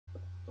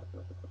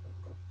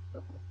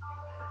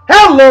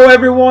Hello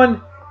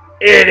everyone,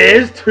 it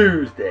is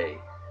Tuesday,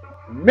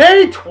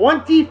 May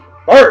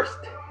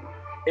 21st,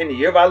 in the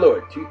year of our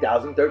Lord,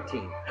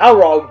 2013. How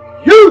are all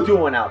you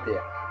doing out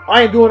there?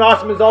 I am doing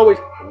awesome as always,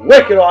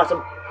 wicked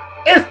awesome.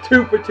 It's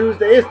 2 for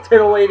Tuesday, it's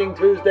titillating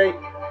Tuesday.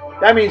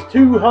 That means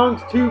 2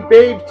 hunks, 2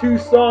 babes, 2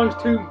 songs,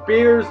 2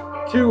 beers,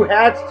 2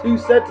 hats, 2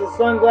 sets of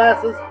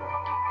sunglasses,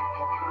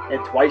 and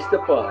twice the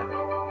fun.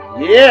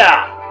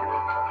 Yeah!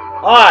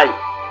 Alright,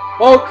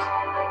 folks.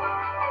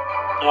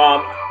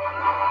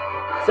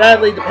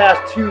 Sadly, the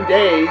past 2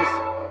 days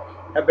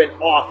have been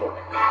awful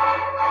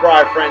for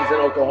our friends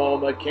in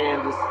Oklahoma,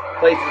 Kansas,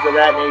 places of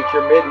that nature,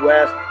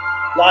 Midwest,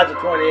 lots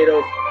of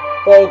tornadoes.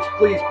 Folks,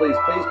 please, please,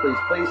 please, please,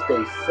 please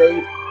stay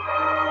safe.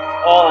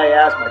 That's all I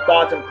ask. My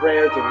thoughts and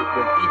prayers are with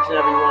each and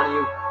every one of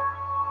you,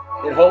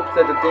 in hopes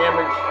that the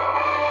damage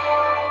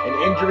and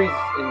injuries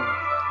and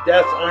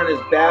deaths aren't as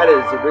bad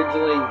as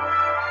originally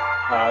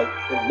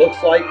it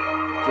looks like.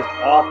 It's just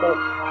awful.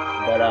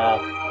 But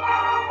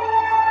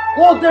a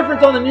little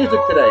difference on the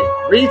music today.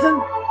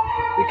 Reason?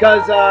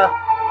 Because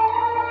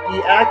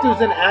the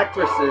actors and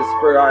actresses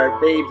for our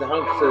babes and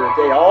hunks of the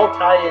day all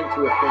tie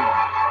into a theme.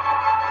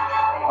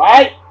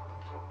 Alright?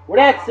 With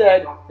that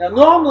said, now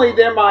normally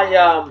they're my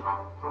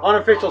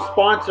unofficial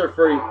sponsor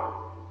for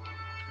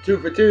 2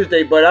 for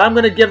Tuesday, but I'm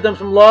going to give them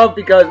some love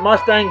because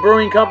Mustang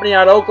Brewing Company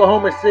out of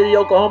Oklahoma City,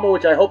 Oklahoma,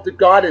 which I hope to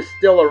God is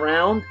still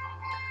around.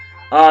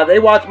 They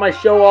watch my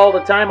show all the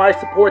time. I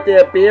support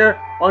their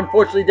beer.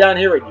 Unfortunately, down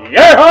here in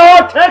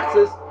Yeehaw,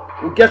 Texas,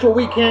 well, guess what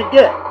we can't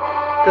get?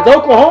 Because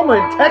Oklahoma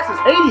and Texas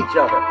hate each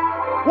other.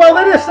 Well,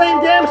 they're the same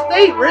damn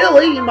state,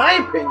 really, in my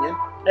opinion.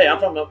 Hey, I'm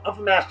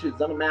from Massachusetts.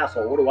 I'm an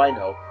asshole. What do I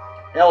know?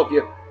 Hell,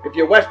 if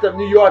you're west of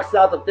New York,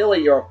 south of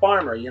Philly, you're a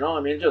farmer. You know,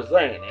 I mean, just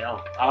saying. You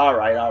know. All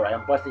right.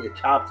 I'm busting your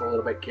chops a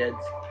little bit, kids.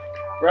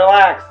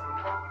 Relax.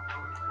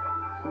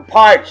 I'm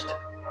parched.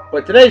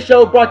 But today's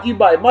show brought to you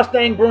by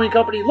Mustang Brewing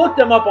Company. Look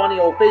them up on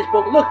the old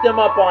Facebook. Look them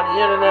up on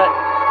the internet.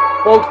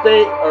 Folks,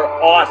 they are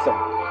awesome.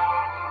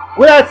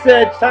 With that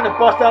said, it's time to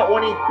bust out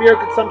one of these beer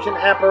consumption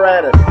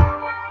apparatus.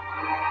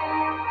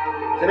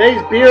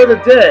 Today's beer of the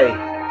day,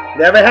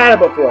 never had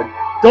it before,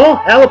 Don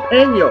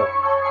Jalapeno,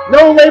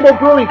 No Label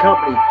Brewing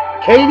Company,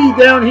 Katy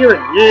down here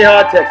in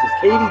Yeehaw, Texas,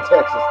 Katy,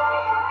 Texas.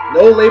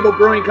 No Label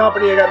Brewing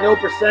Company, I got no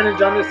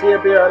percentage on this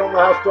here beer, I don't know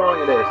how strong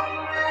it is.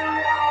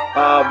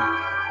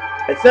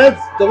 It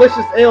says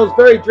delicious ale is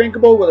very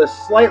drinkable with a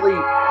slight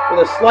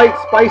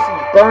spicy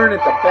burn at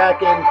the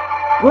back end.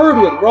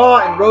 Brewed with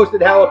raw and roasted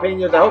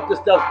jalapenos. I hope this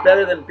stuff's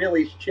better than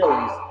Billy's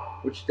Chili's,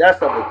 which that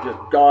stuff is just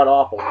god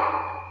awful.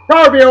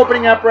 Proper beer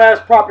opening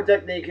apparatus, proper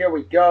technique. Here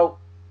we go.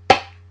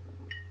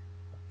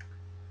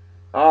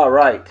 All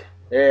right,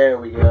 there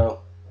we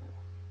go.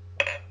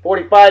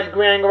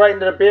 45-degree angle right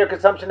into the beer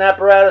consumption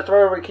apparatus,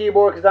 right over the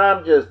keyboard, because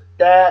I'm just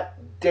that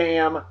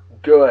damn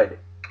good.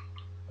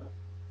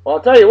 Well,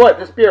 I'll tell you what,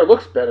 this beer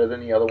looks better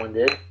than the other one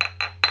did.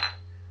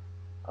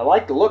 I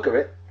like the look of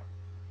it.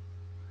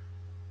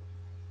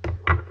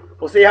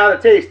 We'll see how the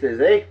taste is,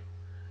 eh?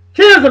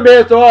 Cheers and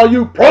beers to all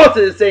you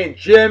processors say in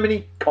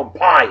Germany.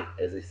 Kampai,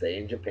 as they say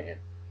in Japan.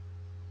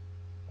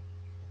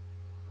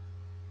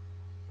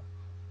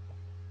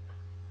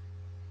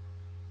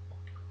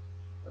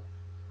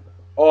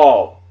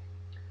 Oh.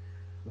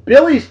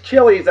 Billy's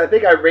Chili's, I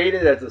think I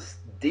rated as a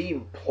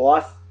D+.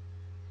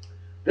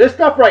 This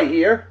stuff right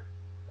here,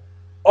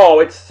 oh,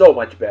 it's so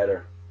much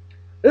better.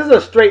 This is a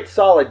straight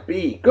solid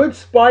B. Good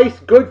spice,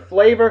 good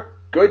flavor,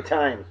 good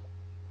times.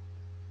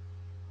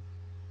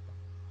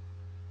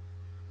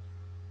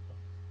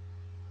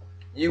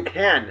 You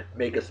can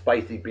make a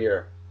spicy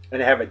beer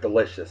and have it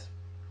delicious.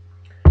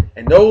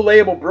 And No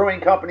Label Brewing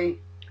Company,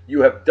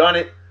 you have done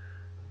it.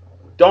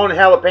 Don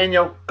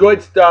Jalapeno,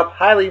 good stuff,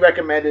 highly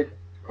recommended.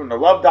 From the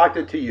Love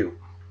Doctor to you.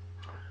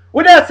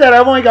 With that said,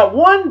 I've only got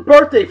one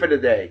birthday for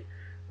today.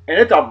 And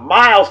it's a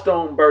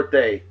milestone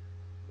birthday.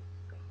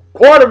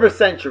 Quarter of a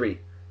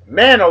century.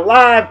 Man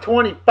alive,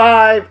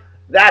 25.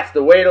 That's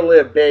the way to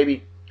live,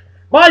 baby.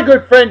 My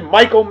good friend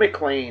Michael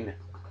McLean.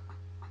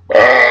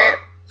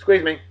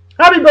 Squeeze me.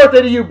 Happy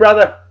birthday to you,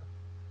 brother.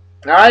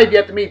 I've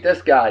yet to meet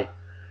this guy.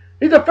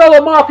 He's a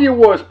fellow Mafia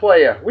Wars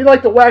player. We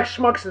like to wax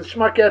schmucks and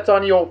schmuckettes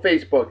on the old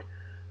Facebook.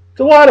 It's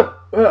a lot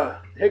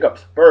of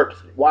hiccups, burps.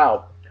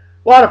 Wow.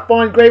 A lot of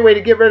fun. Great way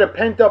to get rid of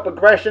pent-up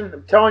aggression.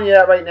 I'm telling you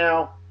that right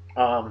now.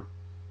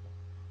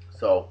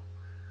 So,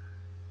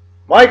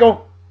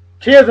 Michael,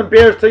 cheers and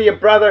beers to you,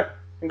 brother.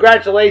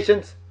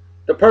 Congratulations.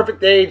 The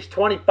perfect age,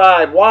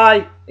 25.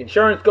 Why?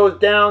 Insurance goes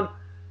down.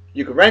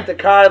 You can rent a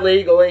car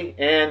legally.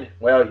 And,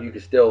 well, you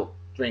can still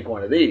drink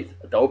one of these.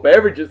 Adult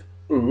beverages.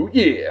 Ooh,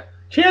 yeah.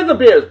 Cheers and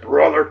beers,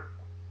 brother.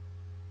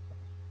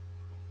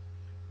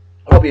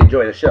 Hope you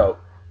enjoy the show.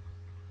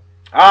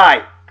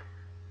 Alright.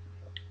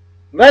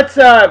 Let's,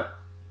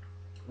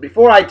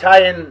 before I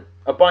tie in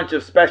a bunch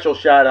of special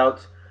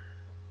shout-outs,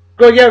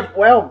 go give,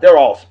 well, they're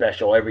all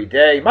special every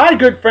day. My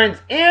good friends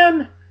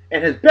Ann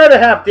and his better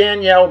half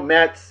Danyal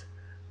Metz,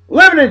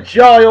 living in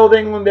jolly old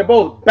England. They're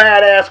both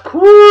badass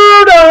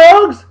crew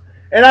dogs,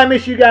 and I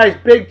miss you guys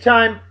big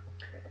time.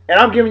 And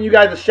I'm giving you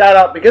guys a shout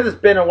out because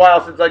it's been a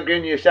while since I've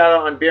given you a shout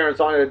out on Beer and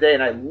Song of the Day.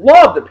 And I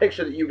love the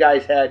picture that you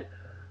guys had.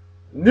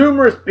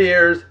 Numerous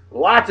beers,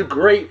 lots of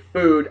great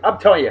food. I'm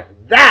telling you,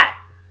 that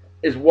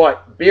is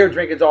what beer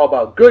drinking is all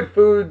about. Good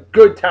food,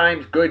 good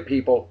times, good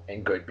people,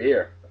 and good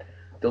beer.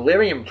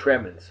 Delirium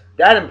Tremens.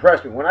 That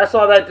impressed me. When I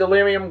saw that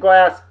Delirium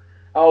glass,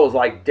 I was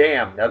like,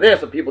 damn. Now there's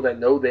some people that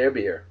know their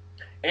beer.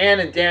 Ann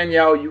and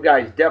Danyal, you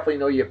guys definitely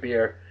know your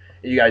beer.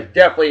 You guys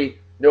definitely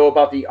know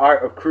about the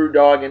art of crew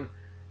dogging.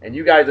 And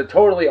you guys are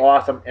totally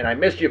awesome. And I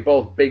miss you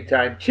both big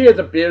time. Cheers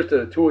and beers to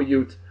the two of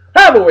yous.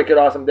 Have a wicked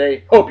awesome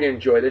day. Hope you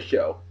enjoy the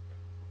show.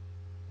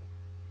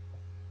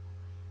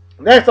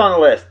 Next on the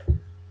list.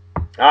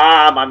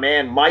 My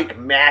man Mike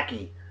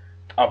Mackey.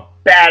 A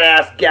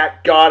badass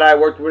god I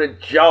worked with in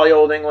jolly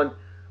old England.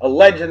 A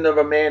legend of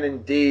a man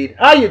indeed.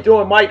 How you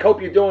doing, Mike? Hope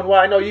you're doing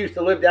well. I know you used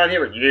to live down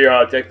here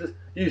in Texas.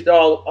 You used to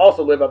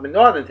also live up in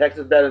northern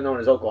Texas, better known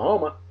as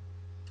Oklahoma.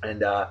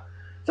 And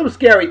some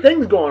scary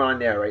things going on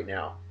there right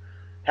now.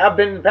 Have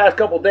been in the past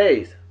couple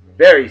days.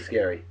 Very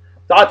scary.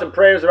 Thoughts and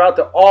prayers are out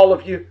to all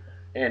of you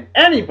and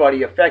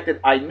anybody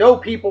affected. I know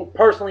people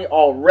personally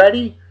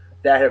already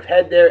that have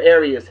had their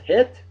areas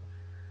hit.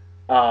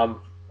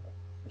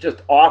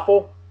 Just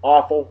awful.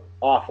 Awful,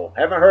 awful.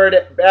 Haven't heard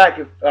it back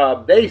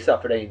if they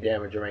suffered any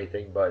damage or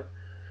anything, but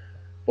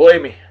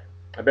believe me,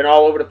 I've been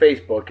all over the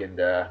Facebook and,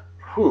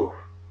 whew,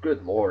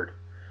 good Lord.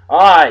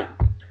 Alright,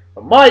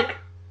 Mike,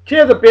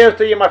 cheers of beers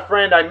to you, my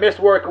friend. I miss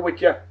working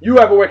with you. You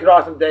have a wicked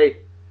awesome day,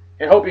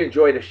 and hope you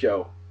enjoy the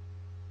show.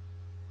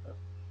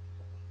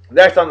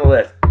 Next on the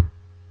list.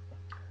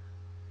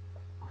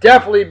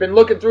 Definitely been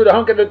looking through the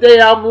Hunk of the Day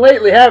album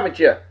lately, haven't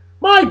you?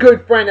 My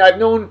good friend I've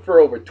known for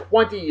over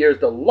 20 years,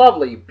 the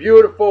lovely,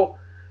 beautiful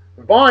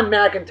Vaughn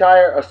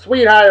McIntyre, a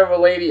sweetheart of a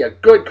lady, a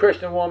good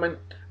Christian woman.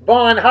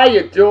 Vaughn, how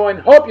you doing?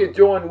 Hope you're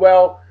doing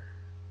well.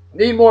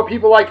 Need more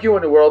people like you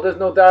in the world. There's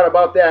no doubt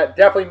about that.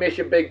 Definitely miss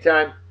you big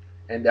time.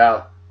 And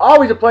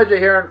always a pleasure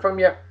hearing from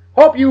you.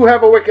 Hope you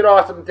have a wicked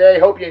awesome day.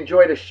 Hope you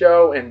enjoy the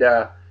show. And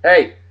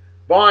hey,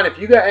 Vaughn, if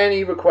you got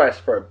any requests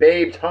for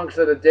Babes Hunks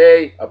of the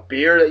Day, a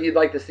beer that you'd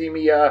like to see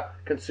me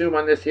consume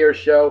on this here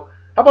show,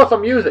 how about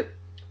some music?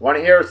 Want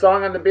to hear a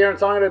song on the Beer and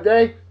Song of the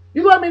Day?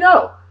 You let me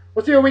know.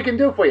 We'll see what we can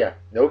do for you.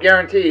 No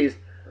guarantees.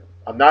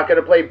 I'm not going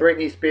to play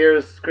Britney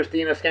Spears,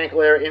 Christina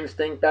Scancalera,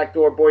 Instinct,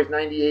 Backdoor Boys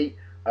 98,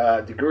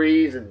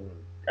 Degrees, and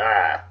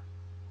I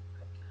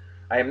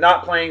am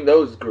not playing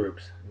those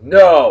groups.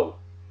 No.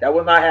 That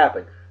will not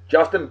happen.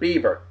 Justin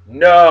Bieber.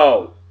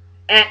 No.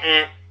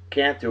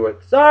 Can't do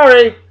it.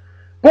 Sorry.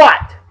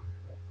 But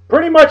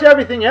pretty much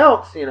everything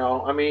else, you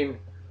know, I mean,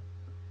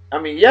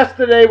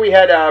 yesterday we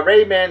had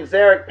Ray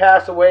Manzarek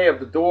pass away of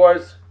the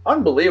Doors.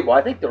 Unbelievable.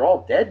 I think they're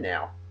all dead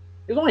now.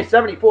 He was only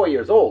 74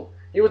 years old.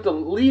 He was the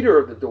leader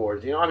of the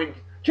Doors. You know, I mean,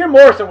 Jim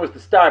Morrison was the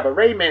star, but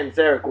Ray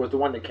Manzarek was the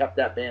one that kept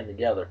that band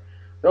together.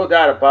 No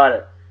doubt about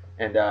it.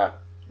 And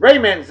Ray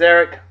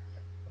Manzarek,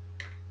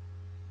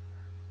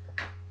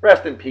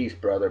 rest in peace,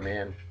 brother,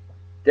 man.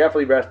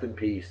 Definitely rest in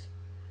peace.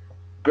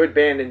 Good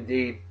band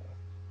indeed.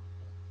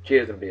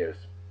 Cheers and beers.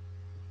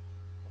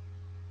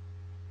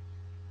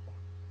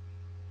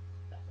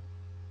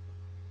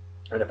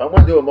 And if I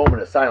want to do a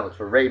moment of silence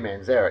for Ray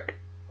Manzarek,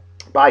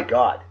 by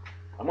God,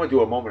 I'm going to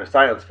do a moment of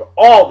silence for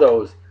all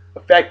those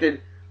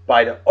affected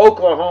by the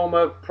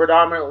Oklahoma,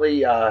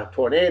 predominantly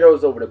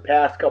tornadoes over the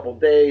past couple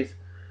days.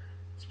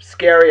 It's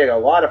scary. I got a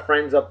lot of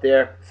friends up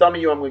there. Some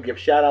of you I'm going to give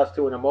shout outs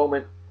to in a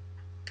moment.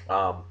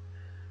 I'll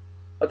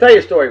tell you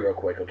a story real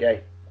quick,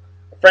 okay?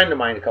 A friend of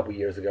mine a couple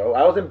years ago,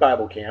 I was in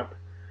Bible camp,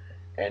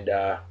 and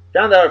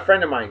found out a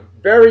friend of mine,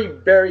 very,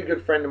 very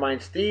good friend of mine,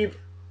 Steve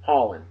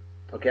Holland,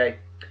 okay?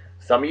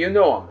 Some of you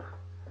know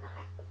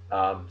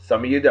him.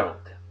 Some of you don't.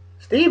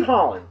 Steve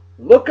Holland.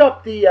 Look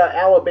up the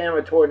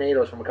Alabama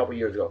tornadoes from a couple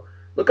years ago.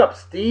 Look up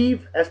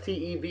Steve,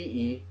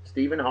 S-T-E-V-E,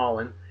 Stephen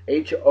Holland,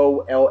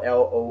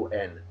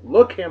 H-O-L-L-O-N.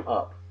 Look him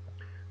up.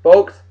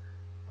 Folks,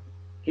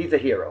 he's a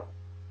hero.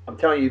 I'm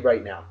telling you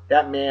right now.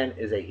 That man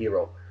is a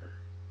hero.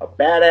 A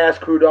badass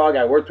crew dog.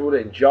 I worked with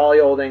in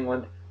jolly old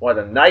England. One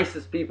of the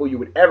nicest people you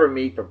would ever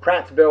meet from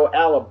Prattsville,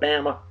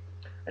 Alabama.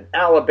 An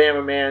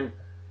Alabama man.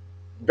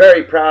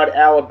 Very proud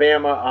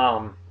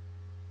Alabama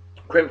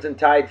Crimson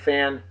Tide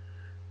fan.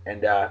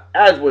 And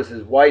as was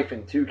his wife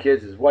and two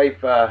kids. His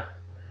wife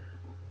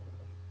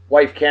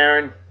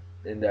Karen,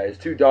 and his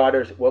two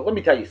daughters. Well, let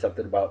me tell you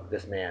something about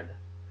this man.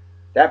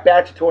 That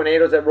batch of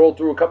tornadoes that rolled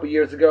through a couple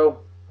years ago,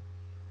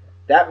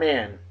 that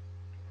man,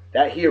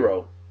 that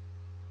hero,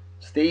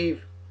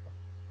 Steve,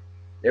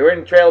 they were in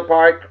a trailer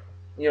park,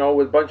 you know,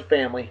 with a bunch of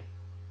family.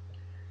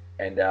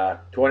 And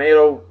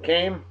tornado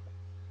came.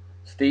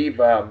 Steve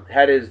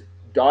had his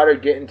daughter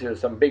get into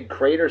some big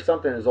crate or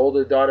something. His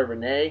older daughter,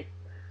 Renee.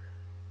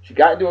 She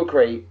got into a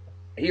crate.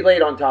 He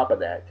laid on top of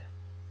that.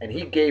 And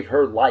he gave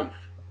her life.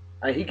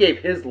 He gave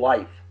his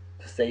life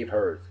to save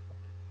hers.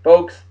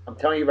 Folks, I'm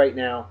telling you right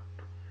now,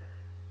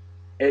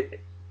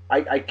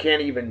 I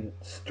can't even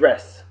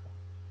stress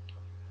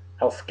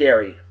how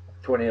scary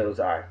tornadoes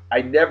are.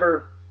 I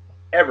never,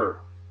 ever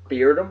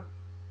feared them,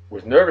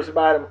 was nervous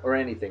about them, or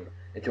anything.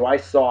 until I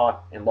saw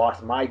and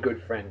lost my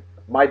good friend,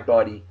 my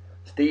buddy,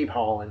 Steve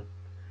Holland.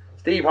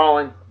 Steve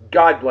Holland,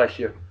 God bless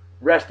you.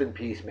 Rest in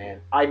peace,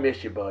 man. I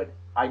miss you, bud.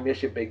 I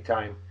miss you big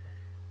time.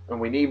 And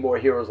we need more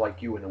heroes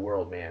like you in the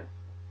world, man.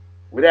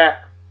 With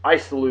that, I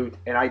salute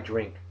and I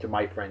drink to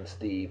my friend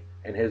Steve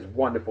and his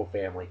wonderful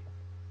family.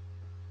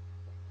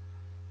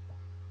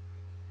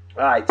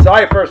 Alright,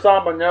 sorry for a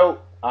somber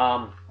note,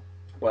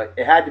 but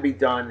it had to be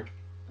done.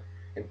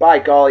 And by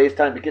golly, it's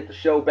time to get the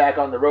show back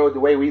on the road the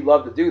way we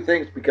love to do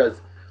things,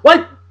 because,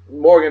 like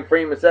Morgan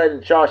Freeman said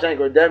in Shawshank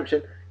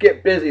Redemption,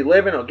 get busy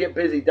living or get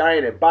busy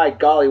dying, and by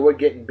golly, we're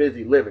getting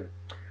busy living.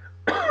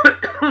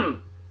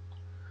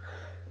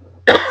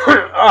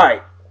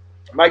 Alright,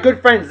 my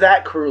good friend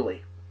Zach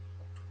Crewley,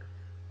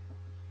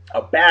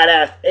 a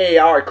badass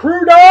AR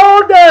crew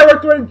dog there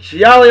worked in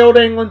jolly old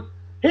England.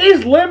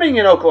 He's living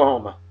in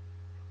Oklahoma.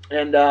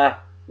 And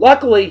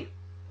luckily,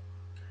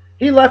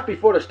 he left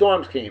before the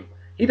storms came.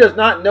 He does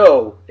not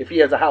know if he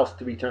has a house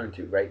to return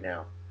to right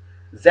now.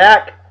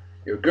 Zach,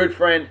 you're a good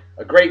friend,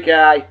 a great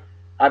guy.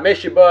 I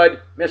miss you,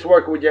 bud. Miss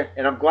working with you,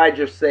 and I'm glad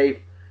you're safe.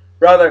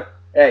 Brother,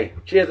 hey,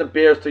 cheers and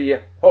beers to you.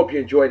 Hope you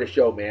enjoy the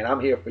show, man. I'm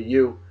here for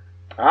you.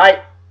 All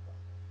right?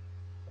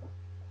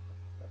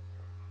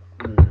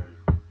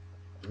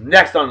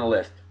 Next on the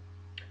list,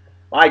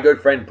 my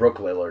good friend Brooke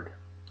Lillard.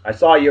 I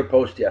saw your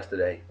post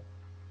yesterday.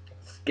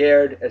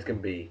 Scared as can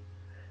be.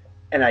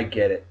 And I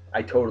get it.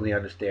 I totally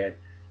understand.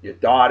 Your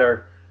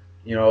daughter,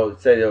 you know,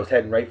 said it was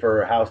heading right for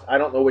her house. I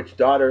don't know which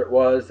daughter it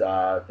was.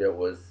 If it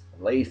was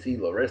Lacey,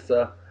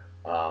 Larissa.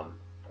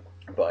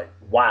 But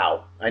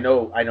wow. I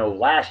know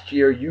last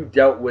year you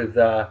dealt with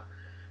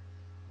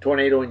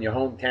tornado in your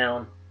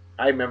hometown.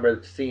 I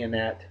remember seeing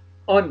that.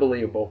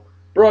 Unbelievable.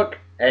 Brooke,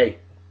 hey,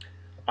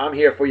 I'm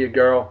here for you,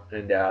 girl.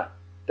 And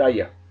tell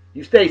you,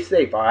 you stay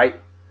safe, all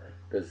right?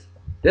 Because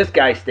this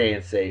guy's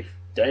staying safe.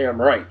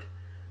 Damn right.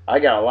 I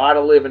got a lot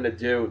of living to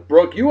do.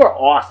 Brooke, you are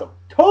awesome.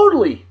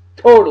 Totally,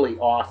 totally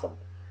awesome.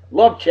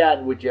 Love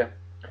chatting with you.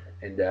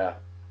 And,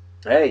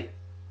 hey,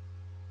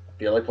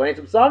 feel like playing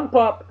some Song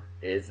Pop.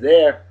 It's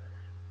there.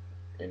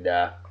 And,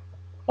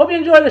 hope you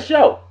enjoy the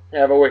show.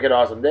 Have a wicked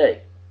awesome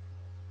day.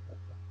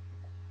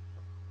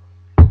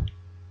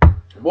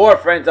 More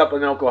friends up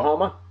in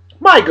Oklahoma.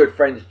 My good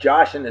friends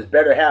Josh and his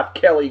better half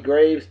Kelly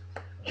Graves.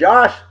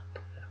 Josh,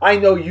 I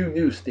know you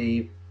knew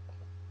Steve.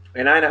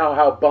 And I know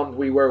how bummed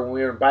we were when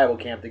we were in Bible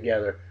camp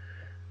together.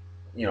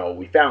 You know,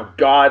 we found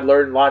God,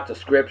 learned lots of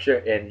scripture,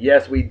 and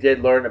yes, we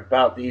did learn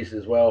about these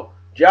as well.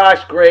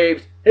 Josh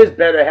Graves, his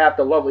better half,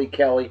 the lovely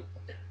Kelly.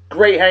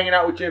 Great hanging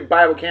out with you in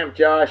Bible camp,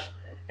 Josh.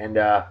 And,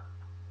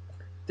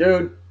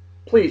 dude,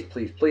 please,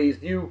 please, please,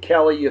 you,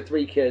 Kelly, your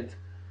 3 kids,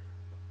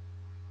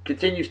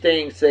 continue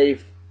staying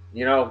safe.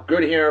 You know,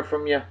 good hearing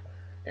from you.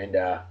 And,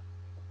 the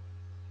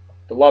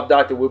Love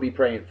Doctor will be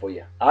praying for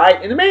you. All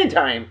right, in the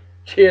meantime,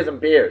 cheers and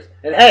beers.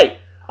 And hey,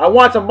 I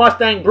want some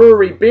Mustang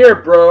Brewery beer,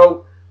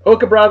 bro.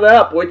 Hook a brother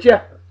up, would you?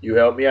 You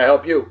help me, I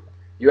help you.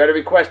 You had a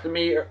request of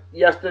me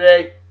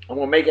yesterday. I'm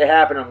going to make it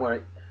happen. I'm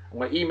going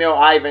to email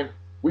Ivan.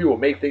 We will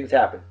make things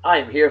happen. I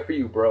am here for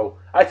you, bro.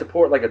 I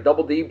support like a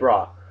double D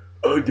bra.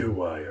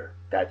 Underwire.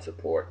 That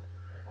support.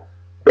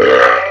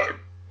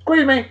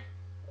 Excuse me.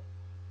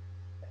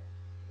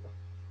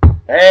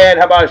 And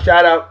how about a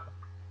shout out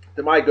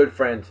to my good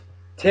friends,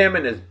 Tim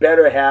and his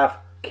better half,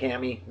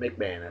 Cammy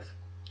McManus.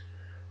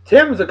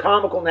 Tim's a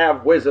comical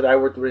nav wizard I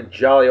worked with in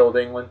jolly old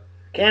England.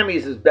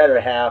 Cammy's his better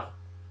half.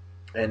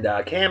 And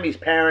Cammy's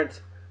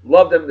parents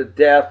loved them to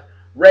death.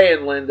 Ray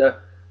and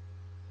Linda.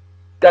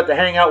 Got to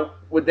hang out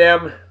with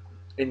them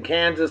in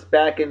Kansas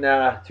back in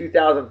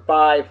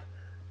 2005.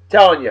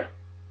 Telling you,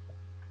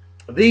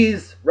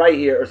 these right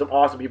here are some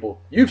awesome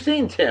people. You've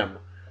seen Tim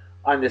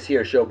on this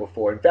here show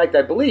before. In fact,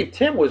 I believe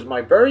Tim was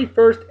my very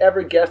first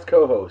ever guest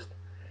co-host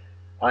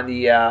on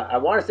the, I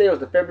want to say it was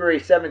the February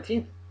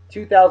 17th,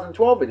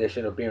 2012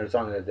 edition of Beer and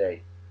Song of the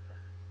Day.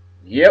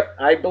 Yep,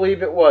 I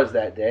believe it was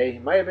that day.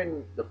 It might have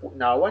been,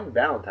 no, it wasn't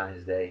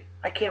Valentine's Day.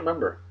 I can't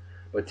remember.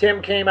 But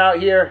Tim came out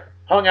here,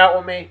 hung out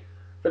with me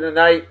for the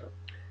night.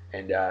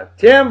 And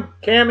Tim,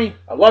 Cammy,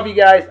 I love you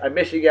guys. I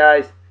miss you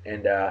guys.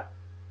 And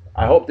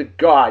I hope to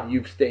God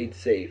you've stayed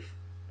safe.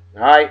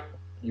 All right?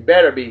 You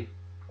better be.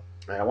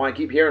 I want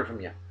to keep hearing from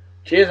you.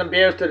 Cheers and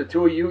beers to the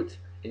 2 of you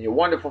and your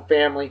wonderful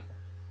family.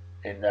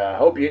 And I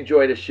hope you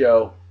enjoy the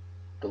show.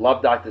 The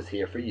Love Doctor's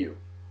here for you.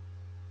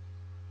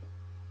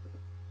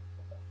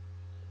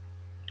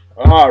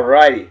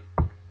 Alrighty.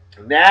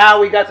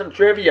 Now we got some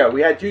trivia.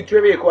 We had 2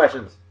 trivia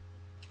questions.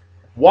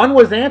 One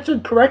was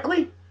answered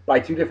correctly by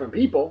 2 different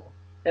people.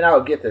 And I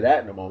will get to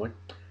that in a moment.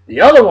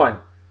 The other one,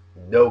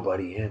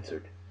 nobody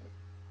answered.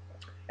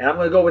 And I'm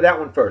going to go with that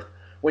one first.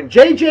 When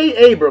J.J.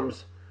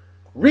 Abrams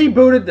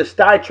rebooted the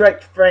Star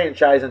Trek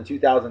franchise in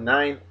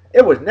 2009,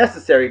 it was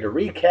necessary to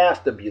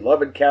recast the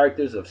beloved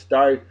characters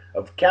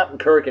of Captain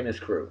Kirk and his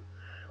crew.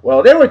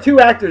 Well, there were 2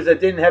 actors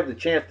that didn't have the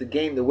chance to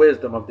gain the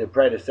wisdom of their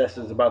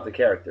predecessors about the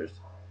characters.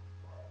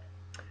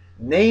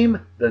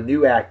 Name the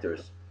new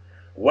actors.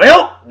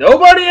 Well,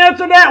 nobody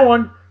answered that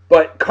one,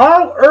 but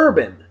Carl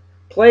Urban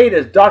played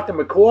as Dr.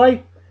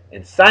 McCoy,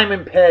 and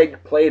Simon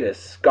Pegg played as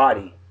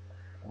Scotty.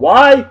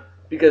 Why?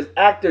 Because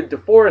actor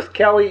DeForest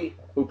Kelley,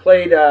 who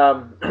played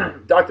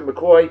Dr.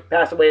 McCoy,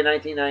 passed away in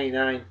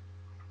 1999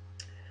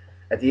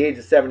 at the age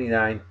of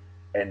 79.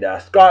 And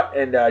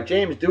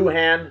James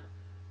Doohan,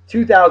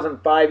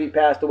 2005, he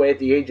passed away at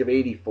the age of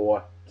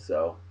 84.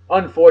 So,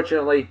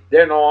 unfortunately,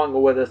 they're no longer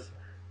with us.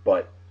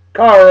 But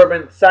Carl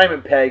Urban,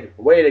 Simon Pegg,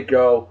 way to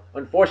go.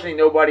 Unfortunately,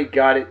 nobody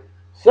got it.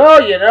 So,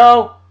 you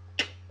know,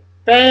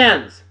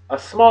 fans, a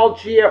small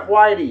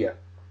GFY to you.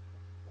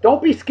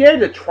 Don't be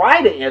scared to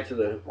try to answer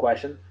the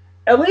question.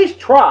 At least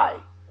try.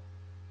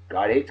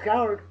 God hates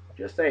coward.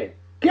 Just saying.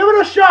 Give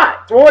it a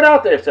shot. Throw it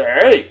out there. Say,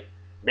 hey,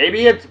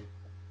 maybe it's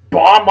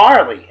Bob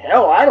Marley.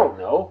 Hell, I don't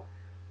know.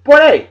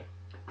 But hey,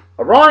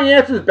 a wrong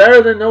answer is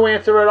better than no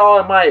answer at all,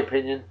 in my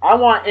opinion. I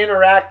want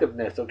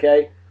interactiveness,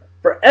 okay?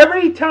 For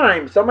every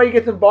time somebody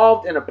gets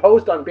involved in a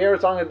post on Beer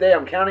Song of the Day,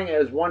 I'm counting it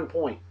as 1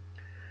 point.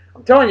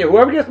 I'm telling you,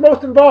 whoever gets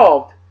most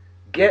involved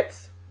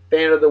gets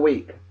Fan of the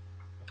Week.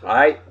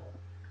 Alright?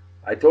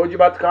 I told you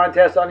about the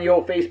contest on the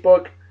old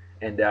Facebook,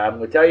 and I'm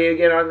going to tell you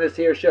again on this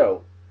here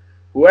show.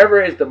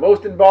 Whoever is the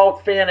most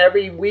involved fan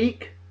every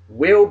week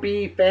will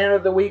be Fan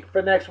of the Week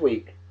for next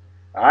week.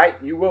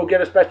 Alright? You will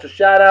get a special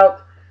shout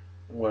out.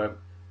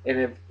 And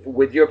if,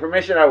 with your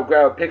permission, I will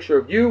grab a picture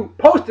of you,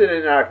 post it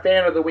in our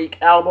Fan of the Week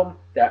album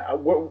that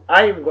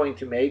I am going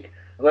to make.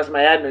 Unless my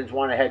admins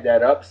want to head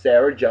that up.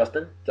 Sarah,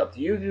 Justin, it's up to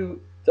you.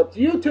 It's up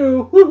to you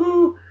two.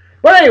 Woohoo!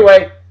 But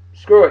anyway,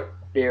 screw it.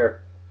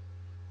 Beer.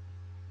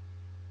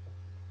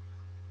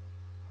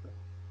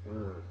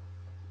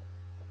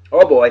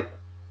 Oh boy.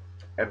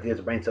 Empty as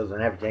a brain cells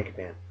and have a janky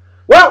fan.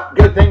 Well,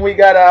 good thing we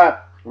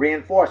got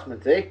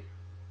reinforcements, eh?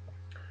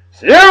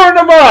 Sierra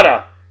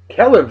Nevada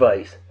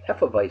Kellerweis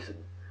Hefeweizen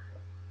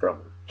from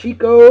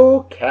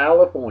Chico,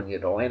 California,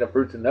 the land of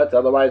fruits and nuts,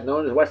 otherwise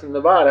known as Western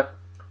Nevada.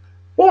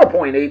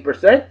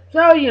 4.8%,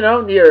 so, you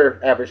know, near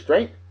average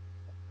strength.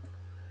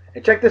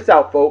 And check this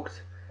out,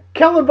 folks.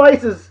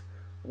 Kellerweis is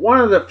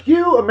one of the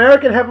few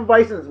American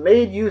Hefeweizens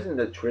made using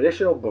the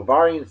traditional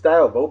Bavarian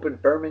style of open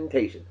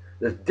fermentation.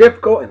 This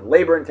difficult and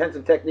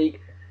labor-intensive technique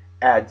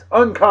adds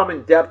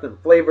uncommon depth and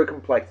flavor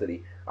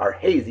complexity. Our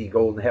hazy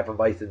golden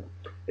Hefeweizen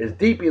is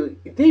deeply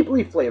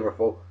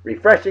flavorful,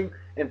 refreshing,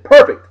 and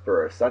perfect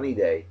for a sunny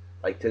day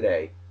like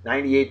today.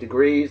 98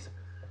 degrees,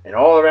 and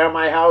all around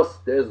my house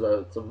there's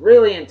some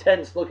really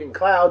intense looking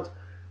clouds,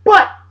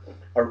 but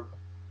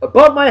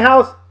above my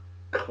house,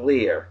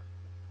 clear,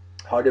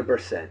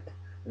 100%.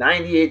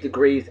 98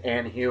 degrees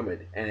and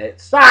humid, and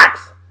it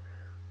sucks.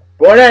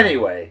 But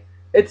anyway,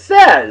 it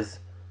says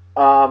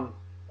to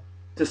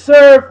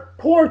serve,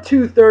 pour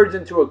 2/3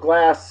 into a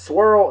glass,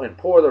 swirl, and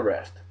pour the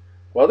rest.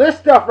 Well, this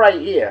stuff right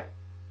here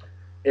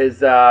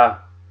is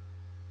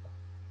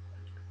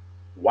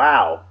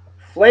wow,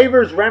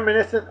 flavors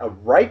reminiscent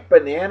of ripe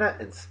banana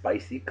and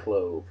spicy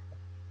clove.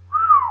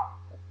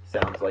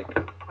 Sounds like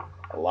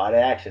a lot of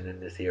action in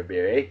this here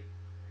beer, eh?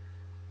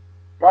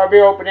 Bar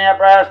beer opening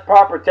apparatus,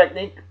 proper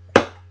technique.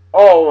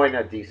 Oh, and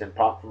a decent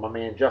pop from my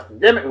man Justin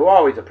Dimmitt, who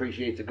always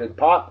appreciates a good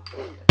pop.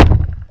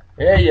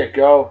 There you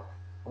go.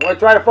 I'm going to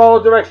try to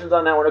follow directions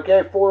on that one,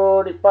 okay?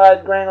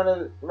 45 gram on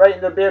the, right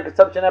in the beer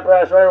consumption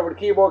apparatus, right over the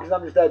keyboard, because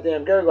I'm just that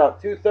damn good.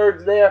 About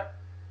 2/3 there.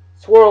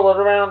 Swirl it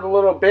around a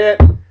little bit,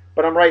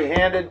 but I'm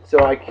right-handed, so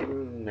I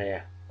can,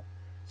 yeah.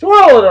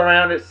 Swirl it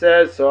around, it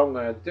says, so I'm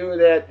going to do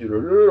that.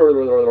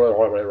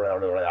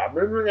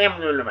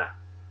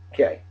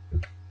 Okay.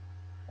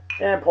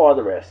 And pour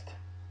the rest.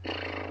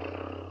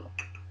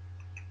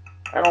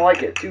 I don't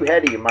like it. Too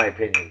heady, in my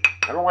opinion.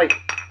 I don't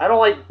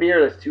like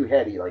beer that's too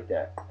heady like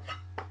that.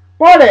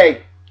 But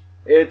hey,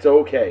 it's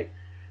okay.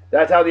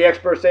 That's how the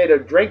experts say to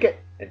drink it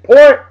and pour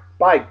it.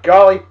 By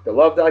golly, the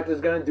Love Doctor's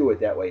going to do it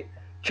that way.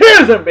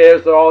 Cheers and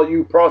beers to all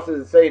you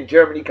processors say in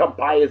Germany, come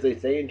pie as they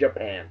say in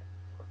Japan.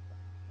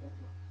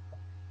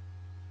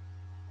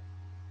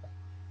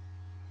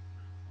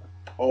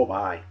 Oh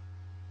my.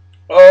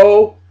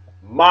 Oh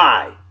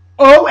my.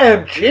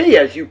 OMG,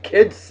 as you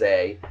kids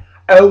say.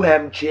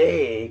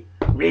 OMG.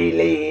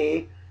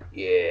 Really?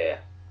 Yeah.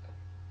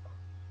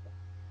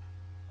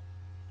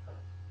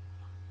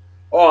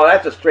 Oh,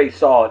 that's a straight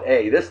solid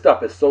A. This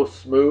stuff is so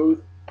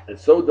smooth and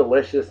so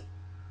delicious.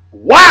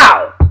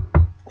 Wow!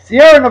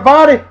 Sierra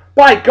Nevada,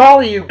 by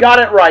golly, you got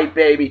it right,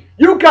 baby.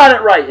 You got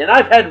it right. And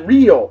I've had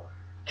real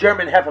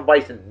German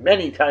Hefeweizen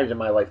many times in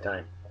my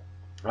lifetime.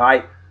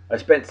 I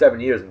spent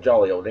 7 years in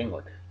jolly old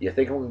England. You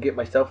think I'm going to get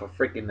myself a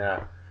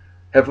freaking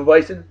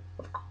Hefeweizen?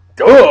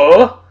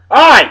 Duh!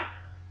 Alright,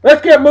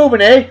 let's get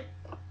moving, eh?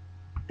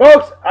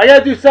 Folks, I got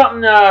to do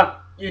something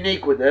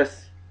unique with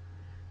this.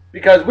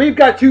 Because we've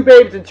got 2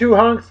 babes and 2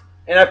 hunks,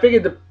 and I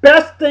figured the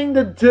best thing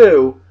to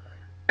do,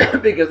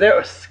 because they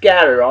were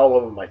scattered all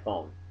over my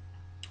phone.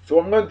 So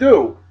what I'm going to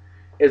do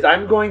is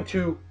I'm going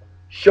to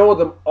show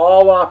them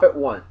all off at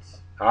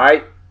once.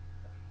 Alright?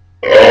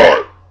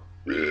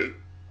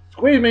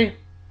 Squeeze me.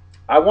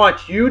 I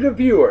want you, the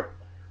viewer,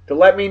 to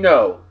let me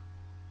know,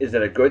 is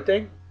it a good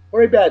thing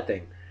or a bad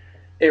thing?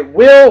 It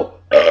will,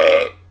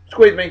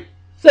 squeeze me,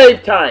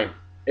 save time.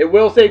 It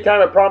will save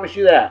time, I promise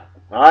you that.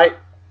 All right.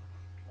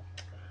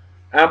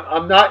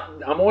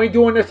 I'm only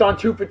doing this on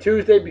 2 for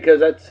Tuesday because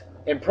that's,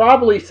 and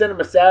probably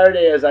Cinema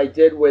Saturday as I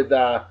did with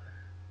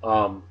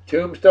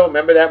Tombstone.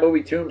 Remember that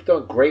movie,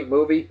 Tombstone? Great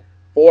movie.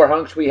 4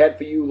 hunks we had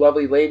for you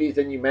lovely ladies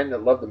and you men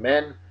that love the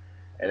men.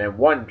 And then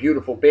 1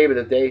 beautiful babe of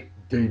the day,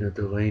 Dana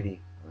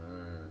Delaney.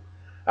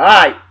 All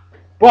right.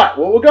 But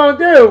what we're going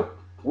to do,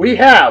 we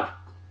have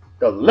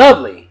the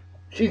lovely,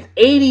 she's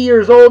 80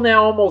 years old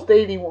now, almost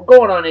 80,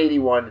 going on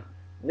 81,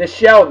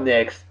 Nichelle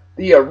Nix,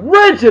 the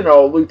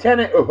original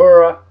Lieutenant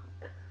Uhura,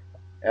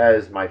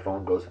 as my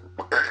phone goes.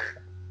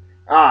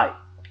 Alright,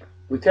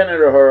 Lieutenant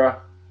Uhura,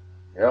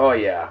 oh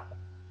yeah,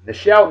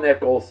 Nichelle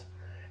Nichols,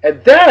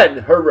 and then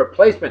her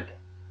replacement,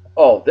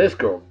 oh, this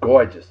girl's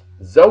gorgeous,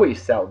 Zoe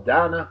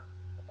Saldana,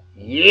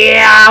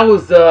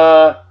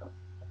 yowza,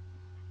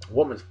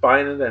 woman's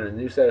finer than a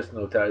new set of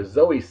snow tires,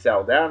 Zoe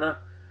Saldana.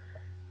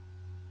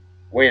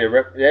 Wait,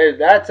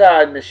 that's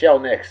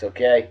Nichelle Nix,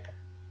 okay?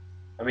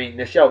 I mean,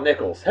 Nichelle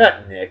Nichols.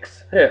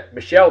 Nix.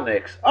 Michelle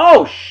Nix.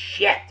 Oh,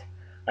 shit!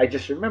 I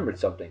just remembered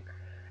something.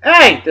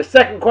 Hey, the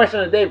second question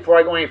of the day before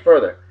I go any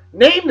further.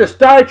 Name the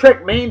Star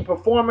Trek main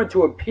performer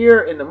to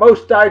appear in the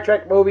most Star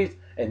Trek movies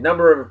and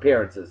number of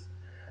appearances.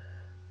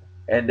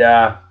 And,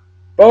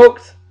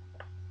 folks,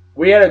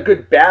 we had a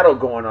good battle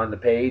going on the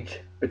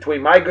page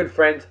between my good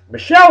friends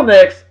Michelle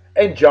Nix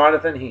and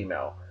Jonathan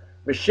Hemel.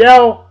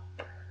 Michelle,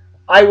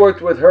 I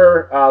worked with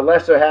her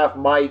lesser half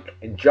Mike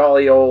in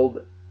jolly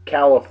old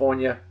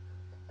California,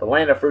 the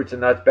land of fruits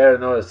and nuts, better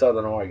known as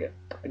Southern Oregon.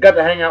 I got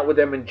to hang out with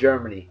them in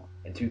Germany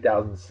in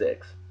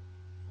 2006.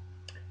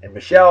 And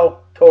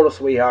Michelle, total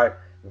sweetheart,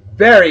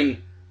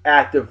 very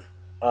active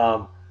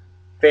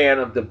fan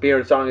of the Beer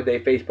and Song of the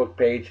Day Facebook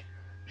page.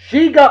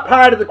 She got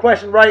part of the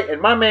question right,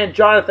 and my man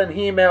Jonathan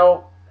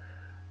Hemel,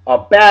 a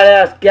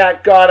badass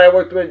gat god I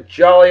worked with,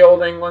 jolly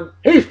old England.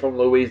 He's from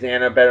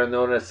Louisiana, better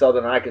known as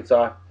Southern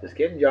Arkansas. Just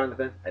kidding,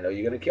 Jonathan. I know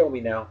you're going to kill me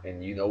now,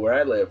 and you know where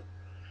I live.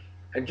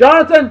 And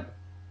Jonathan,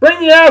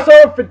 bring your ass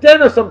over for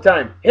dinner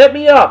sometime. Hit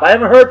me up. I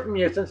haven't heard from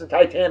you since the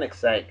Titanic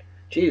sank.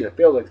 Jeez, it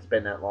feels like it's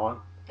been that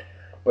long.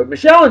 But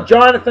Michelle and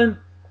Jonathan,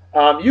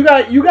 you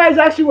guys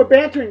actually were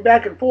bantering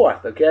back and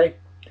forth, okay?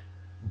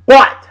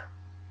 But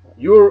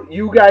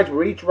you guys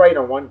were each right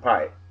on one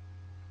part.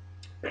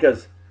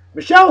 Because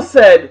Michelle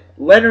said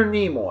Leonard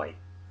Nimoy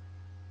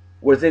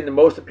was in the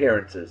most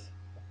appearances.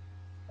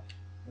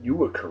 You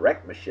were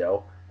correct,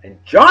 Michelle.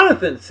 And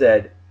Jonathan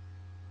said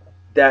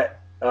that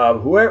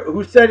Jonathan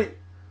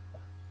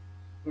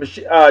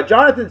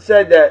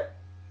said that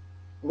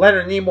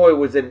Leonard Nimoy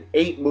was in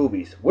 8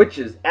 movies, which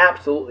is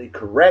absolutely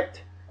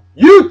correct.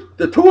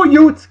 The 2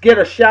 Utes get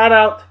a shout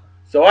out.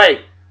 So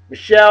hey,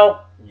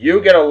 Michelle, you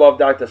get a Love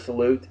Doctor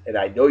salute, and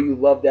I know you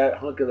love that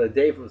hunk of the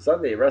day from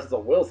Sunday,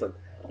 Russell Wilson.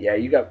 Yeah,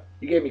 you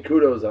gave me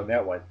kudos on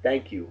that one.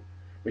 Thank you.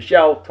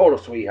 Michelle, total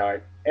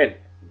sweetheart. And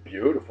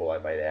beautiful, I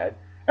might add.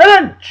 And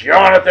then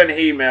Jonathan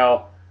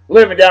Hemel,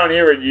 living down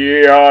here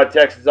in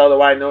Texas,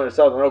 otherwise known as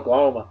Southern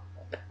Oklahoma.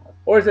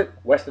 Or is it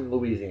Western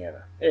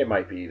Louisiana? It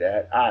might be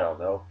that. I don't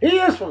know. He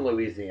is from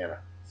Louisiana.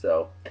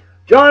 So,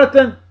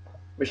 Jonathan,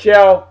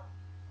 Michelle,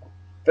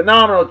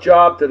 phenomenal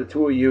job to the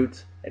 2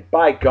 Utes. And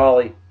by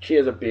golly,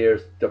 cheers of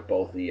beers to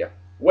both of you.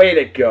 Way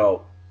to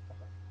go.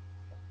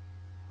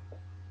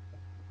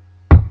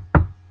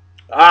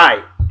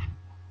 Alright,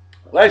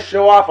 let's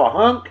show off a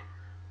hunk,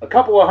 a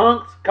couple of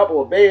hunks, a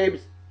couple of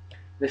babes,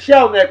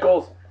 Nichelle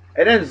Nichols,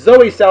 and then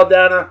Zoe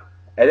Saldana,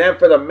 and then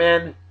for the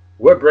men,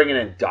 we're bringing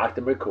in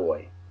Dr.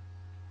 McCoy.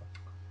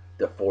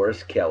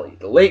 DeForest Kelley.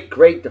 The late,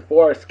 great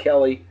DeForest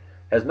Kelley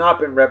has not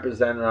been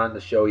represented on the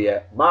show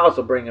yet. Miles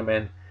will bring him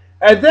in.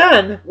 And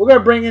then, we're going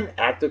to bring in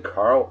actor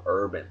Carl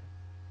Urban.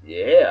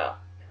 Yeah,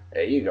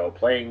 there you go,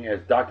 playing as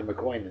Dr.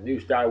 McCoy in the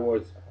new Star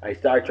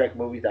Trek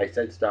movies. I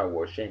said Star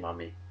Wars, shame on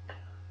me.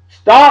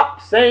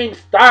 Stop saying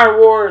Star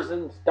Wars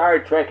and Star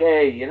Trek.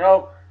 Hey, you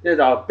know, there's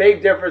a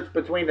big difference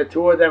between the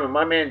 2 of them, and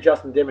my man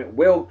Justin Dimmitt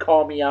will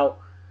call me out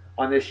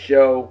on this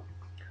show.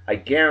 I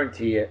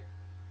guarantee it.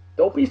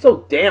 Don't be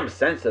so damn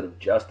sensitive,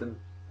 Justin.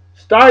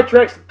 Star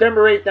Trek,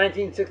 September 8th,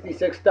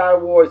 1966, Star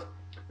Wars,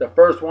 the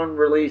first one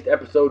released,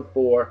 episode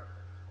 4,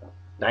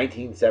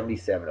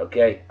 1977,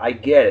 okay? I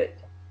get it.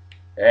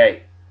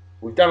 Hey,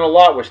 we've done a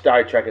lot with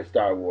Star Trek and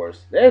Star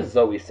Wars. There's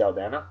Zoe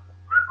Saldana.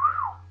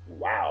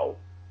 Wow.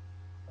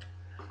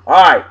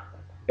 Alright,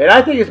 and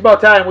I think it's about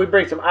time we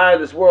bring some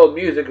out-of-this-world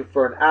music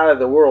for an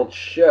out-of-the-world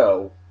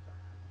show.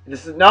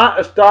 This is not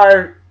a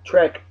Star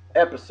Trek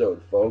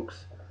episode,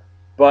 folks.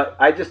 But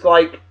I just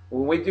like,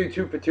 when we do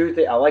 2 for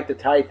Tuesday, I like to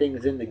tie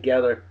things in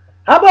together.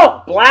 How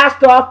about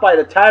Blast Off by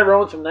the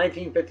Tyrones from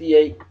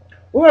 1958?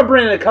 We're going to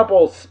bring in a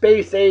couple of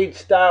space-age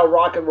style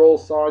rock and roll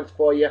songs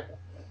for you.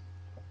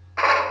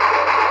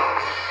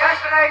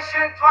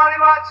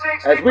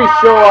 As we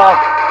show off.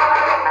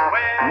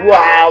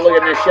 Wow,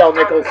 look at Nichelle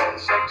Nichols.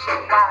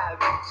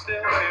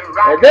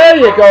 And there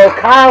you go,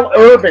 Carl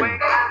Urban.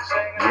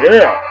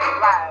 Yeah.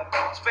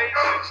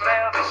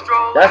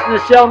 That's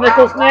Nichelle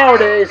Nichols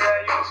nowadays.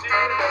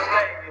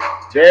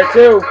 There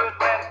too.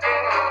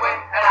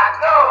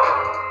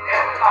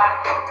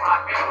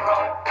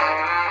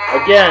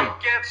 Again,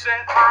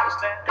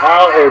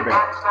 Carl Urban.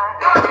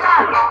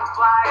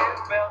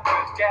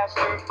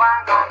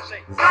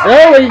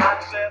 Zoe.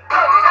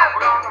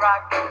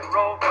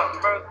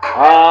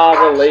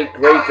 The late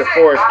great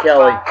DeForest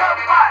Kelley.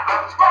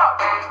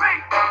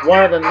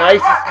 One of the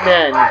nicest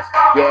men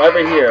you'll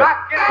ever hear.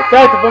 In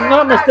fact, if I'm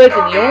not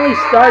mistaken, the only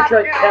Star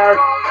Trek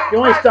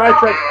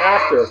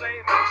actor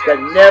that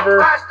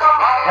never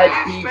had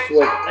beefs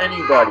with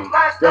anybody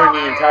during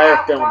the entire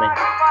filming.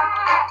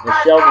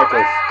 Nichelle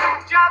Nichols.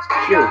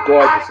 She was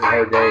gorgeous in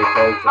her day,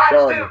 folks, I'm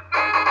telling you.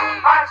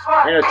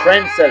 And a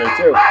trendsetter,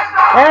 too.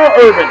 Carl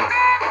Urban.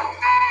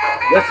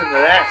 Listen to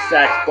that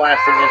sax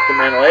blasting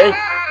instrumental, eh?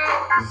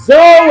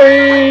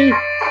 Zoe!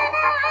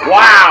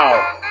 Wow!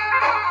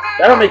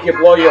 That'll make you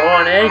blow your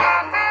horn, eh?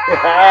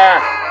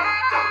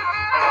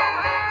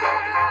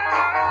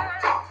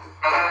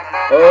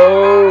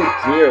 Oh,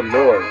 dear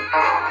Lord.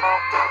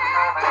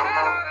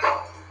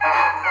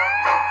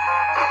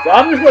 So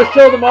I'm just going to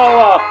show them all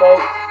off,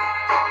 folks.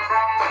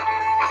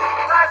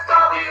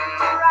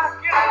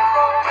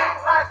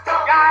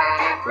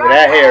 Look at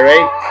that hair,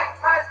 eh?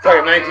 It's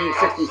like a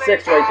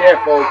 1966 right there,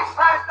 folks.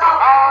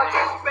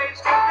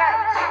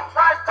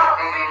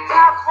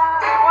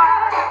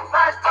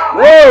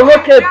 Whoa,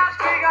 look at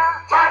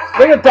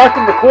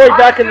Dr. McCoy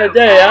back in the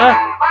day, huh?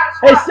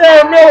 Hey,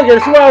 Sarah Milligan,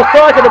 this is what I was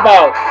talking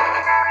about.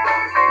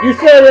 You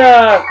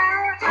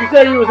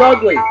said he was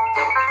ugly.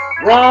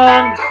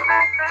 Wrong.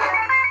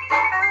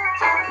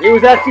 He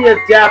was actually a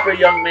dapper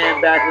young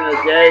man back in the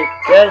day,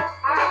 okay?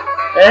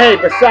 And hey,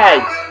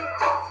 besides,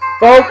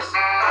 folks,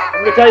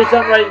 I'm going to tell you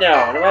something right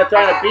now, and I'm not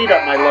trying to beat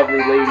up my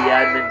lovely lady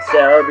admin,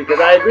 Sarah, because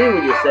I agree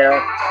with you,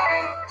 Sarah.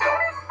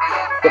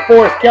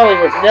 DeForest Kelley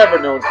was never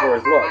known for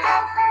his looks.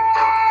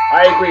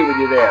 I agree with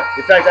you there.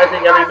 In fact, I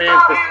think every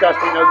man's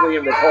disgusting, ugly,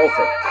 and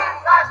repulsive.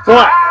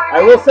 But,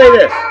 I will say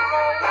this.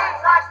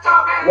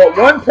 What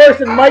one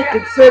person might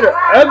consider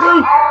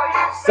ugly,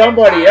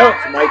 somebody else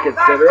might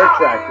consider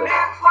attractive.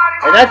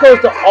 And that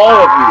goes to all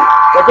of you.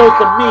 That goes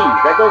to me.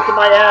 That goes to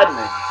my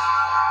admins.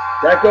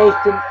 That goes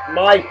to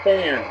my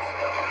fans.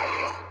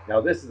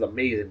 Now, this is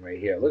amazing right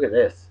here. Look at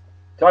this.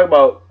 Talk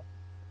about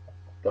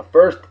the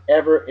first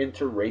ever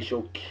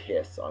interracial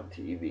kiss on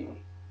TV.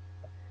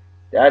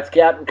 That's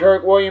Captain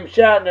Kirk William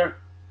Shatner.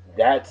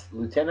 That's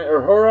Lieutenant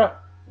Uhura,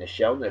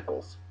 Nichelle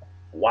Nichols.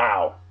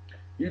 Wow.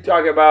 You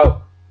talk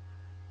about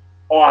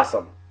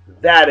awesome.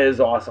 That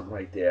is awesome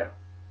right there.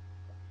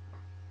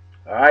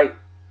 All right.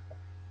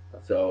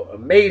 So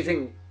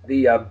amazing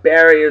the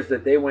barriers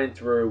that they went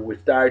through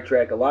with Star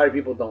Trek. A lot of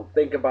people don't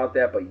think about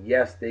that, but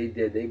yes, they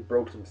did. They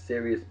broke some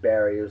serious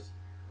barriers.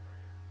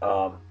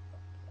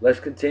 Let's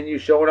continue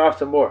showing off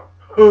some more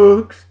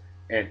hooks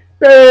and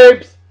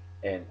babes.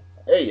 And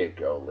there you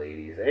go,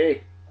 ladies.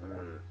 Hey,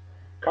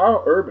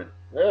 Carl Urban,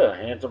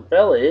 handsome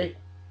fella, eh?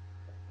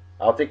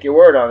 I'll take your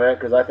word on that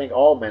because I think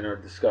all men are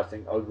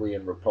disgusting, ugly,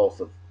 and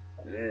repulsive.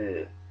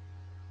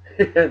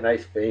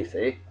 Nice face,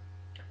 eh?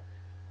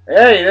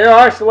 Hey, there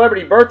are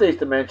celebrity birthdays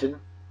to mention.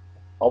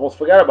 Almost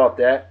forgot about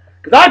that.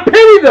 Because I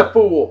pity the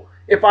fool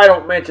if I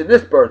don't mention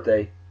this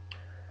birthday.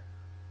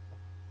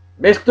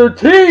 Mr.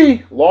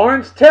 T,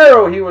 Lawrence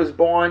Terrell, he was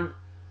born.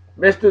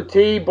 Mr.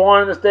 T,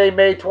 born on this day,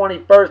 May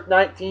 21st,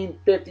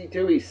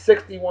 1952. He's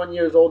 61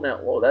 years old now.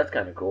 Whoa, that's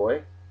kind of cool,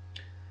 eh?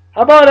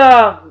 How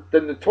about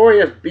the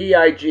notorious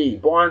B.I.G.,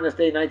 born on this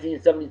day,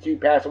 1972,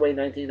 passed away in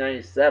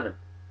 1997.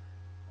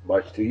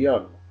 Much too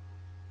young.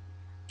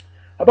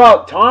 How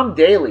about Tom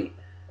Daley?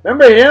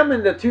 Remember him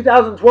in the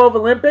 2012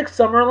 Olympics,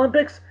 Summer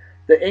Olympics?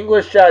 The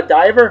English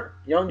diver,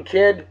 young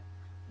kid.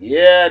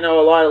 Yeah, I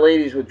know a lot of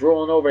ladies were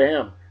drooling over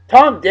him.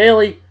 Tom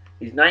Daley,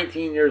 he's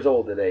 19 years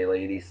old today,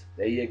 ladies.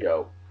 There you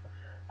go.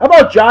 How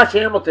about Josh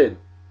Hamilton,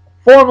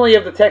 formerly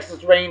of the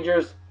Texas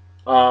Rangers,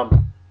 now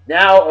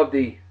of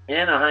the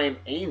Anaheim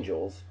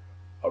Angels,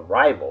 a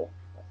rival.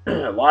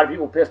 A lot of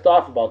people pissed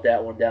off about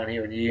that one down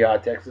here in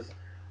Yeehaw, Texas,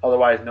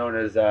 otherwise known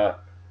as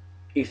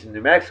Eastern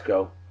New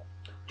Mexico.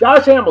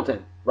 Josh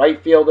Hamilton,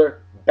 right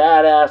fielder,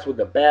 badass with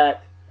the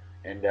bat,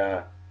 and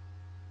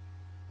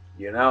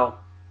you know,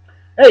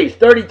 hey, he's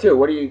 32.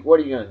 What are you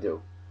gonna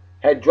do?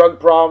 Had drug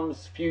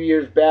problems a few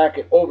years back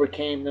and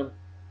overcame them.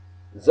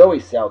 Zoe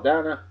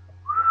Saldana.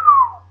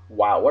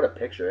 Wow, what a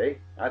picture, eh?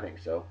 I think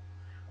so.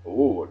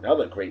 Ooh,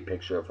 another great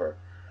picture of her.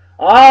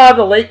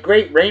 The late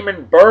great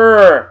Raymond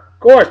Burr. Of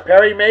course,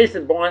 Perry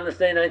Mason, born on this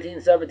day,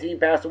 1917,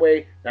 passed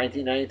away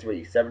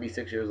 1993,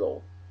 76 years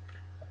old.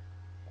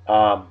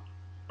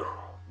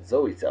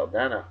 Zoe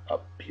Saldana, a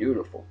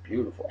beautiful,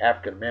 beautiful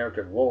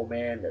African-American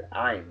woman that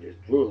I am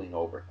just drooling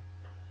over.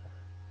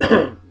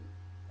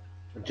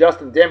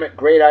 Justin Dimmitt,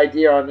 great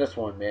idea on this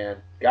one, man.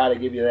 Gotta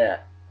give you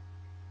that.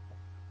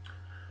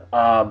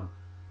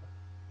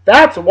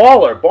 Fats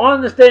Waller, born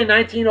on this day in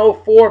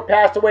 1904,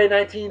 passed away in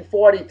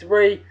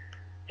 1943.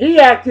 He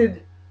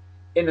acted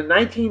in the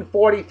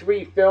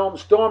 1943 film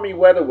Stormy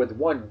Weather with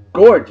one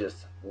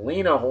gorgeous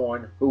Lena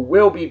Horne, who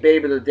will be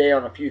Babe of the Day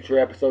on a future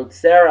episode.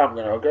 Sarah, I'm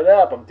going to hook it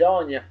up. I'm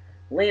telling you.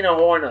 Lena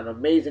Horne, an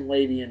amazing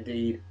lady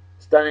indeed.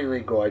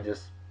 Stunningly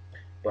gorgeous.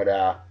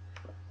 But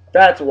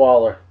Fats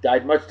Waller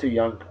died much too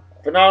young.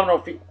 Phenomenal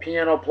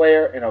piano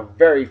player and a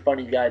very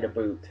funny guy to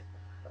boot.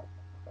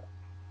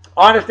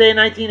 On this day in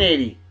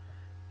 1980,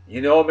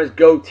 you know him as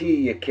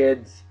Goatee, you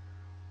kids.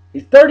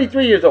 He's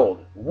 33 years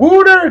old.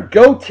 Wooter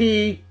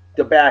Goatee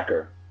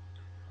DeBacker.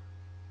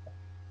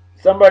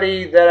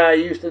 Somebody that I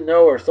used to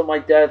know or something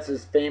like that's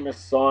his famous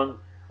song.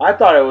 I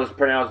thought it was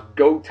pronounced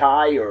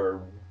Gotai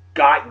or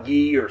Got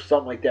Ye or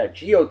something like that.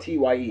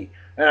 Gotye.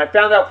 And I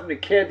found out from the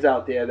kids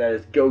out there that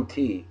it's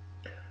Goatee.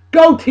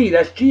 Goatee,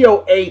 that's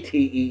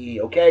Goatee,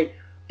 okay?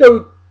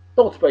 Dude,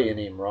 don't spell your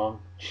name wrong.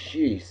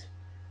 Jeez.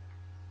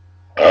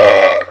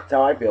 That's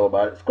how I feel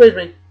about it. Excuse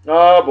me.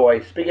 Oh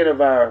boy, speaking of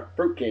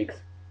fruitcakes.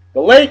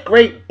 The late,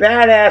 great,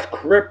 badass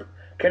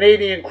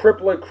Canadian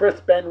crippler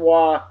Chris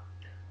Benoit,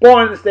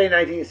 born in the state in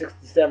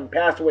 1967,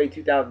 passed away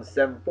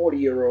 2007, 40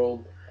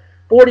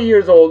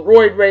 years old.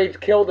 Roid rage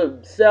killed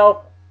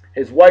himself,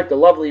 his wife, the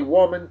lovely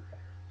woman,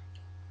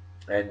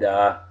 and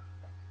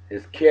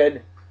his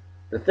kid.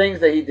 The things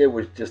that he did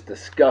was just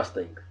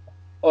disgusting.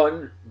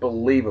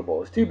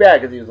 Unbelievable. It's too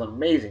bad because he was an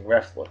amazing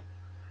wrestler.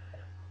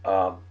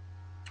 How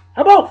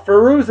about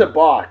Fairuza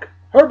Balk?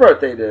 Her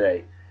birthday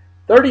today.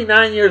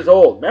 39 years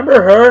old.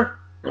 Remember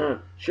her?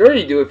 Sure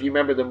you do if you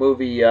remember the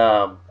movie, shit,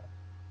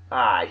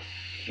 I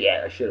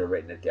should have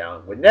written it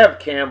down. With Nev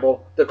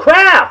Campbell. The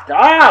Craft!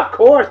 Of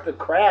course, The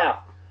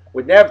Craft.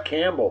 With Nev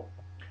Campbell.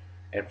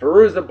 And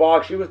Fairuza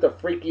Balk, she was the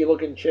freaky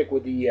looking chick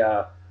with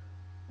the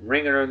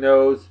ring in her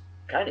nose.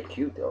 Kind of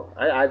cute, though.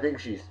 I think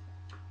she's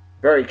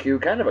very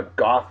cute. Kind of a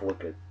goth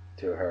look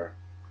to her.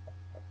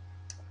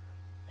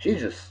 She's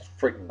just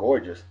freaking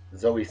gorgeous.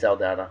 Zoe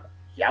Saldana.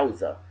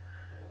 Yowza.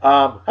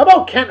 How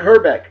about Kent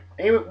Herbeck?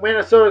 Any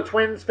Minnesota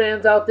Twins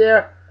fans out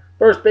there?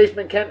 First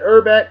baseman Kent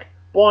Herbeck,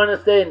 born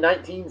this day in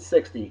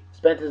 1960.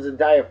 Spent his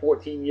entire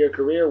 14-year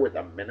career with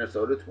the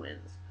Minnesota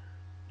Twins.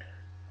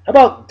 How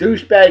about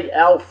douchebag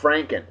Al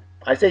Franken?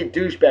 I say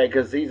douchebag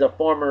because he's a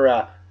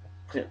former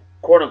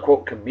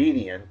quote-unquote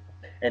comedian.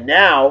 And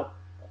now,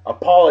 a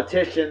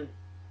politician.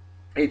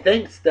 He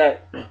thinks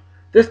that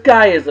this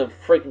guy is a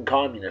freaking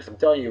communist. I'm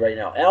telling you right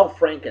now. Al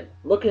Franken.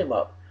 Look him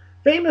up.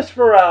 Famous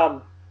for,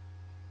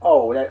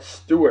 that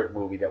Stewart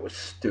movie that was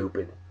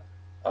stupid.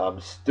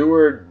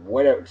 Stewart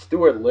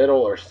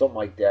Little or something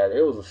like that.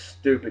 It was a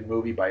stupid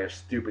movie by a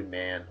stupid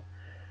man.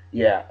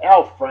 Yeah,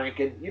 Al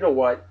Franken. You know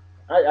what?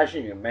 I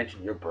shouldn't even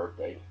mention your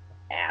birthday.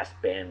 Ass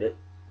bandit.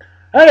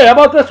 Hey, how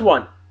about this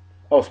one?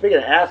 Oh, speaking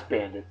of ass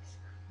bandits.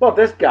 How about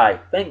this guy?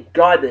 Thank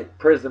God that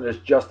prisoner's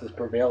justice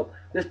prevailed.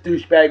 This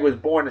douchebag was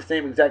born the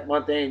same exact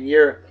month and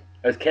year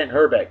as Kent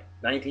Herbeck,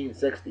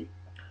 1960.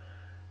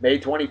 May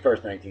 21st,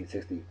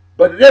 1960.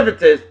 But the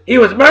difference is, he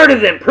was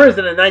murdered in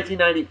prison in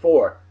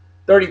 1994.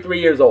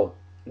 33 years old.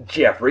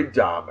 Jeffrey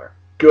Dahmer.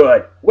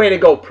 Good. Way to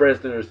go,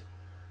 prisoners.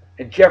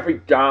 And Jeffrey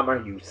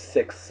Dahmer, you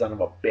sick son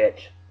of a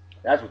bitch.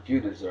 That's what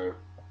you deserve.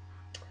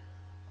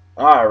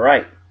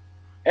 Alright.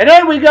 And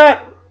then we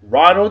got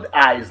Ronald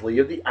Isley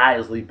of the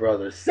Isley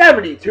Brothers.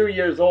 72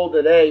 years old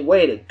today.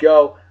 Way to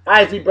go.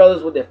 Isley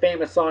Brothers with their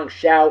famous song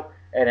Shout.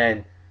 And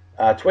then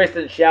Twist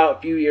and Shout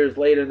a few years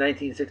later,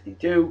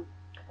 1962.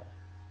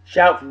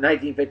 Shout from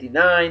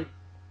 1959.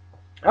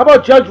 How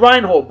about Judge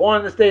Reinhold,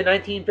 born this day in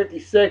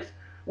 1956?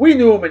 We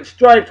knew him in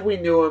Stripes. We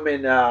knew him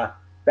in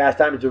Fast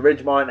Times at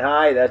Ridgemont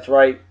High. That's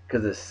right,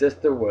 because his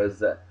sister was,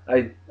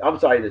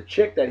 the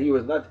chick that he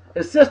was nuts.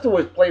 His sister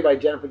was played by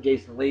Jennifer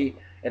Jason Leigh,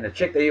 and the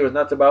chick that he was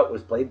nuts about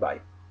was played by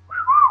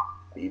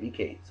Phoebe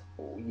Cates.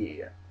 Oh,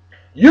 yeah.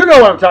 You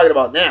know what I'm talking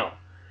about now.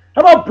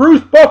 How about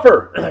Bruce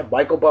Buffer,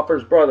 Michael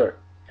Buffer's brother,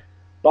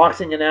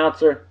 boxing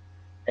announcer.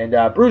 And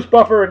Bruce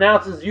Buffer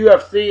announces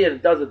UFC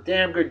and does a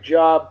damn good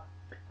job.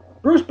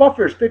 Bruce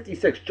Buffer is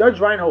 56. Judge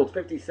Reinhold's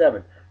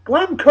 57.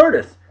 Glenn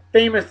Curtis,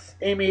 famous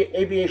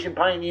aviation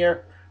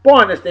pioneer,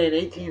 born this day in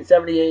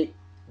 1878.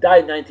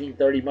 Died in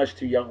 1930, much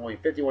too young, only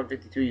 51,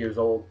 52 years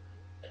old.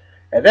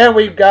 And then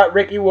we've got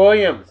Ricky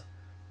Williams.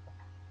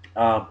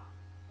 Not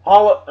a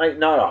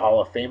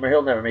Hall of Famer.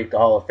 He'll never make the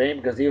Hall of Fame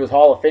because he was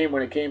Hall of Fame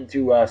when it came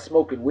to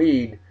smoking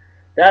weed.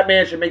 That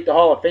man should make the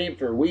Hall of Fame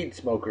for weed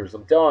smokers,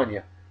 I'm telling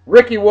you.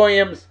 Ricky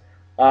Williams,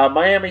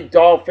 Miami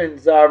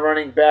Dolphins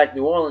running back,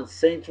 New Orleans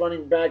Saints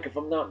running back, if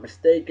I'm not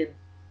mistaken.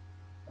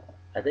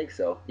 I think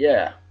so.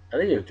 Yeah. I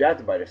think he was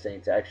drafted by the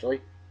Saints,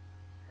 actually.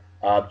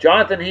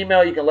 Jonathan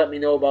Hemel, you can let me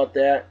know about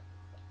that.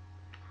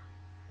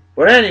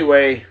 But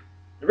anyway,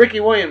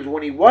 Ricky Williams,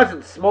 when he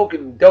wasn't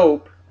smoking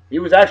dope, he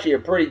was actually a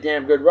pretty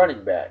damn good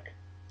running back.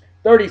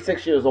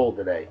 36 years old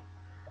today.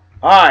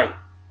 Alright,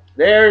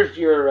 there's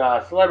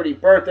your celebrity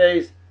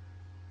birthdays.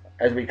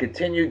 As we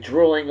continue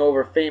drooling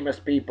over famous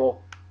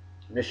people.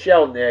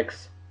 Nichelle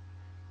Nix.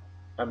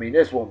 I mean,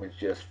 this woman's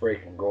just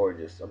freaking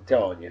gorgeous. I'm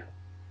telling you.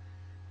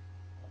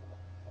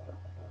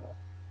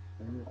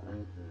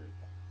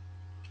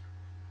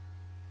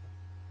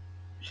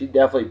 She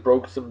definitely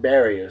broke some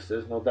barriers.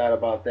 There's no doubt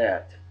about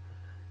that.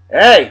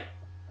 Hey!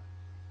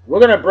 We're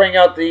going to bring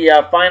out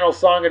the final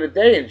song of the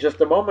day in just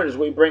a moment as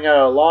we bring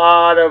out a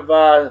lot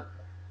of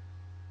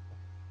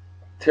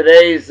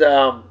today's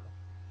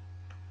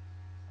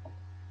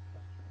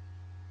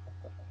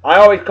I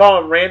always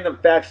call them random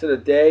facts of the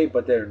day,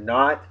 but they're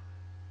not.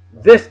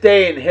 This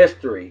day in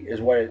history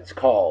is what it's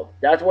called.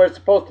 That's what it's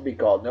supposed to be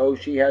called. No,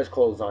 she has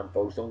clothes on,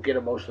 folks. Don't get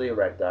emotionally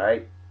erect, all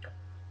right?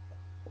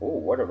 Oh,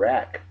 what a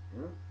rack.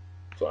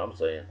 That's what I'm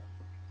saying.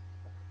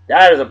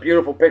 That is a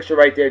beautiful picture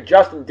right there.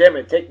 Justin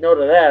Dimmitt, take note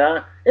of that,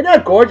 huh? Isn't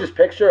that a gorgeous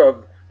picture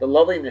of the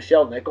lovely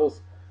Nichelle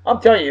Nichols? I'm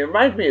telling you, it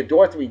reminds me of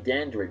Dorothy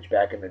Dandridge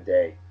back in the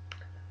day.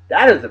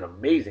 That is an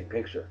amazing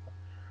picture.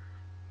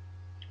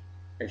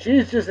 And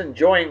she's just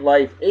enjoying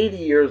life, 80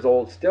 years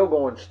old, still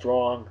going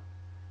strong.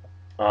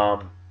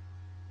 On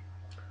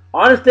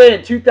this day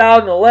in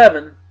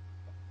 2011,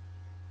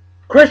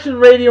 Christian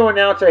radio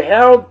announcer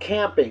Harold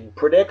Camping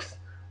predicts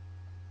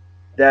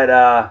that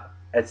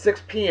at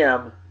 6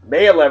 p.m.,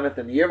 May 11th,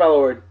 in the year of our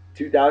Lord,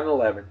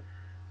 2011,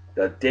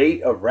 the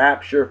date of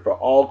rapture for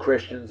all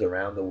Christians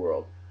around the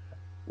world.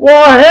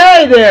 Well,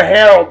 hey there,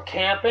 Harold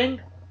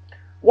Camping.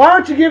 Why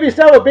don't you give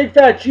yourself a big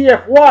fat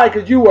GFY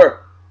because you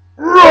were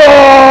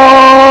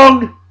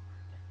wrong?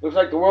 Looks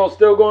like the world's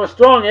still going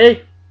strong, eh?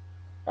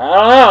 I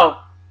don't know.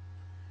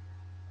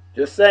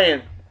 Just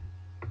saying.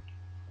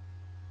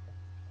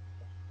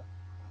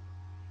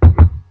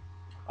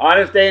 On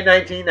this day in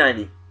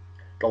 1990,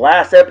 the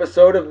last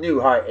episode of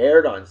Newhart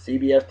aired on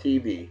CBS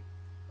TV.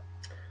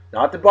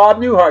 Not the Bob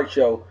Newhart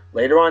show.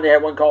 Later on, they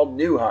had one called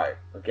Newhart.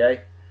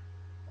 Okay?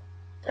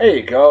 There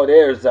you go.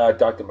 There's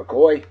Dr.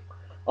 McCoy.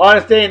 On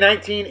this day in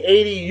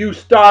 1980, you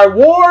Star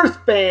Wars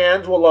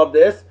fans will love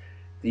this.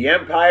 The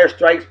Empire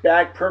Strikes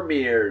Back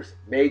premieres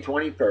May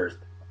 21st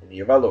in the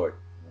year of our Lord,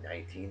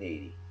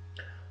 1980.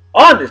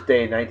 On this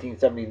day in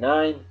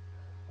 1979,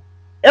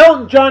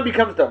 Elton John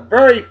becomes the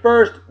very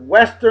first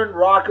Western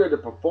rocker to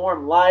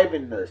perform live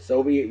in the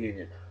Soviet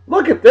Union.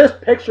 Look at this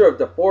picture of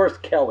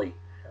DeForest Kelley.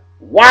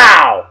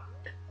 Wow!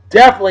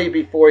 Definitely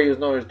before he was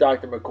known as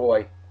Dr.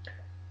 McCoy.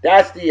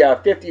 That's the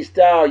 50s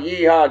style,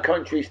 yeehaw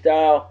country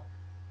style.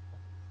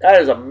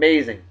 That is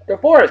amazing.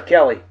 DeForest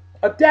Kelley,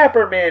 a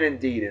dapper man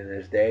indeed in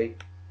his day,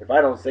 if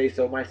I don't say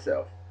so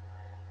myself.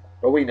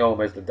 But we know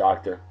him as the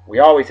Doctor. We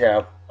always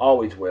have,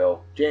 always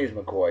will. James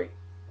McCoy.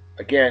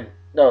 Again,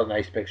 another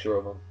nice picture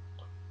of him.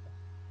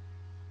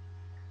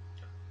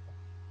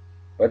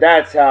 But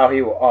that's how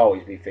he will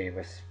always be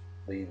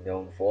famously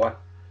known for.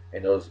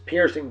 And those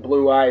piercing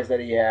blue eyes that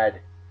he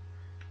had.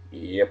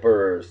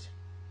 Yippers.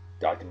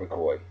 Dr.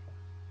 McCoy.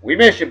 We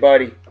miss you,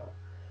 buddy.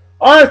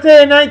 On this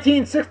day in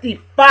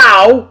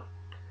 1965,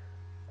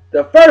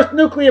 the first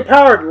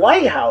nuclear-powered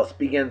lighthouse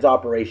begins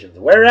operations.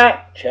 Where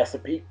at?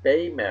 Chesapeake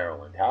Bay,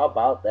 Maryland. How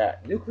about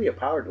that?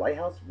 Nuclear-powered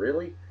lighthouse?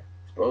 Really?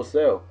 Suppose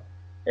so.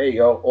 There you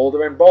go.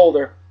 Older and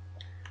bolder.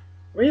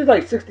 I mean, he's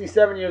like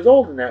 67 years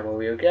old in that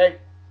movie, okay?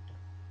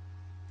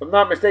 If I'm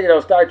not mistaken, that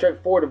was Star Trek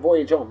IV, The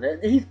Voyage Home.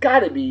 He's got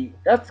to be,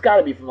 that's got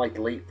to be from like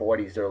the late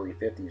 40s, early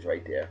 50s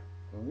right there.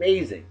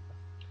 Amazing.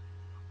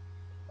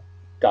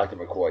 Dr.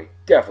 McCoy.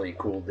 Definitely a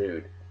cool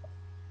dude.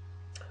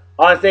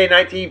 On this day in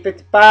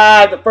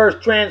 1955, the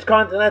first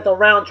transcontinental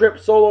round-trip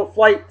solo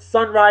flight,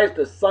 sunrise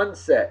to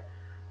sunset.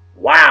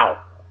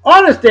 Wow.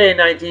 On this day in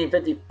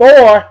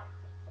 1954,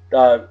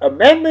 the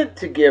amendment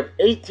to give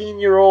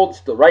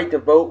 18-year-olds the right to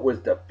vote was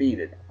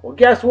defeated. Well,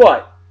 guess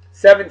what?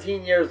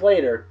 17 years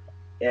later,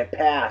 it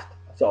passed.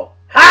 So,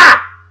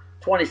 ha!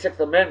 26th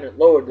Amendment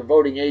lowered the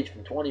voting age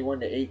from 21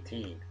 to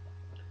 18.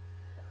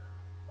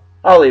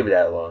 I'll leave it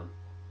that alone.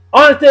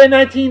 On this day in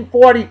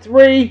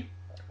 1943,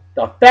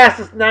 the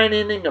fastest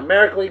 9-inning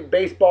American League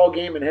Baseball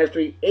game in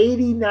history.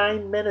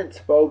 89 minutes,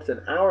 folks.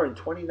 An hour and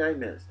 29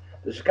 minutes.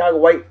 The Chicago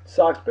White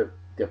Sox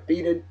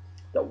defeated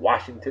the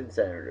Washington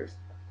Senators.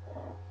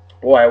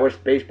 Boy, I wish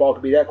baseball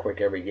could be that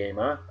quick every game,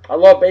 huh? I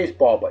love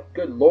baseball, but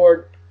good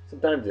Lord,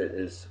 sometimes it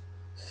is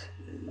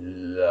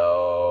slow.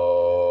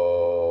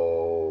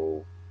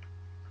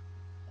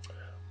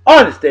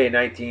 On this day in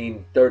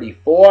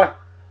 1934,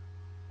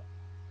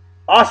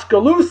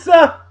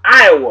 Oskaloosa,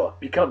 Iowa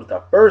becomes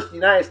the first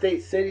United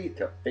States city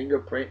to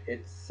fingerprint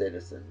its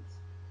citizens.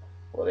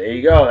 Well, there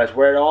you go. That's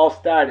where it all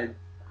started.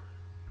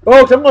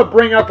 Folks, I'm going to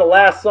bring out the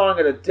last song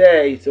of the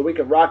day so we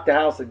can rock the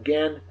house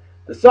again.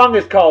 The song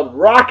is called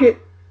Rocket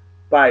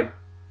by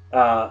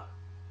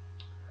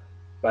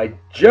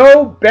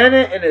Joe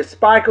Bennett and his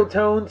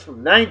Sparkletones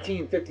from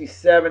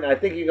 1957. I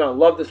think you're going to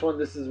love this one.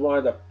 This is one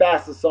of the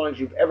fastest songs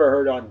you've ever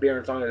heard on Beer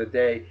and Song of the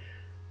Day.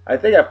 I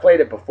think I've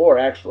played it before,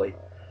 actually.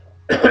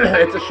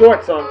 It's a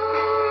short song.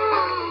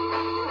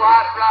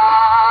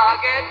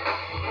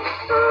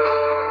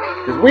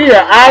 Because we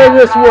are out of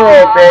this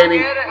world,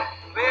 baby.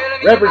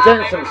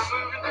 Representing some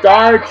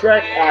Star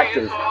Trek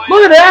actors.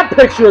 Look at that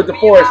picture of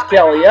DeForest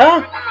Kelley,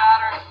 huh?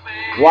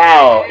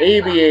 Wow,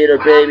 Aviator,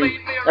 baby.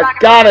 That's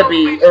gotta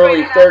be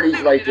early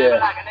 30s right there.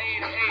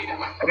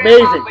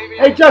 Amazing.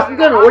 Hey, Justin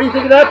Dimmer, what do you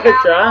think of that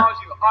picture, huh?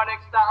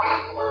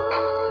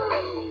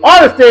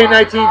 On this day in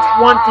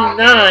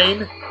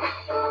 1929,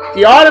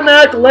 the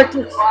automatic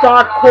electric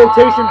stock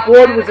quotation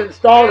board was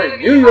installed in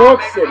New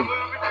York City.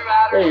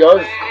 There you go,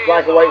 this is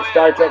black and white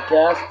Star Trek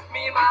cast.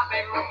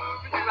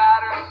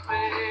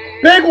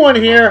 Big one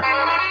here.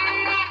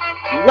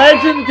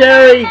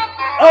 Legendary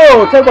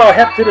Oh, talk about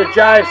hep to the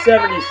jive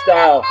 70s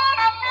style.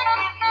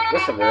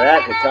 Listen to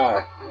that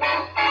guitar.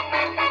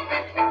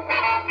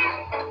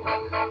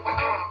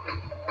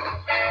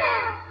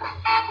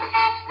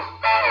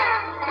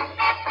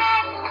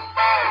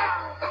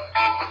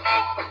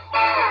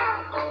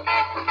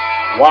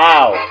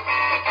 Wow.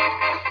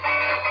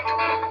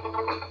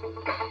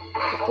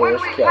 When we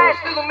passed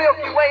through the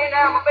Milky Way,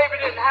 now my baby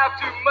didn't have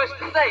too much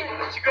to say.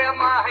 She grabbed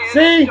my hand.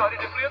 See?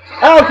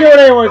 I don't care what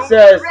anyone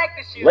says.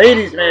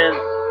 Ladies, man.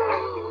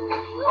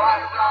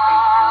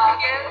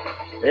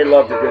 They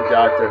love the Good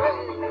Doctor.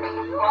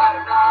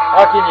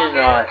 How can you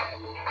not?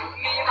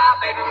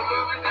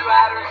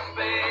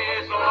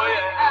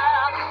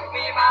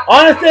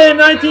 Honestly, in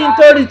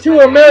 1932,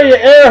 Amelia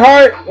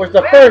Earhart was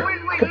the first,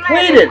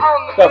 completed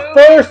the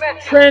first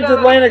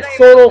transatlantic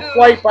solo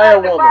flight by a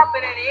woman.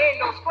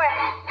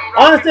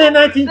 Honestly, in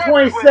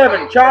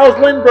 1927, Charles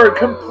Lindbergh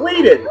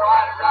completed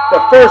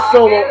the first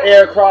solo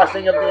air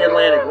crossing of the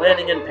Atlantic,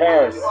 landing in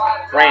Paris,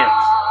 France.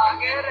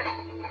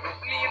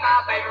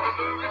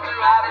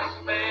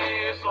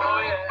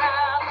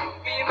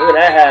 Look at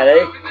that hat,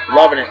 eh?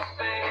 Loving it.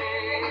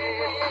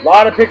 A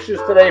lot of pictures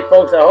today,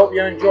 folks. I hope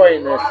you're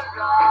enjoying this.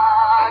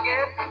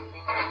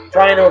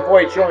 Trying to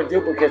avoid showing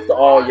duplicates to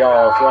all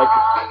y'all so I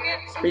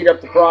can speed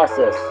up the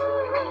process.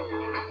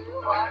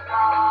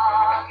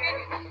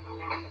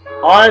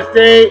 Honest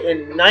Day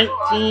in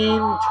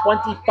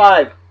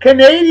 1925.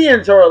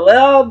 Canadians are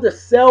allowed to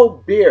sell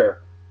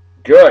beer.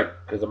 Good,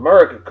 because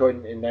America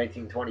couldn't in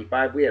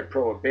 1925. We had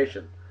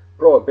prohibition.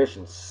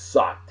 Prohibition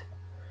sucked.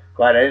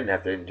 Glad I didn't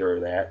have to endure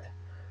that.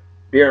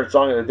 Beer and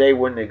Song of the Day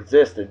wouldn't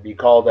exist. It'd be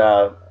called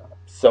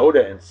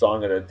Soda and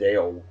Song of the Day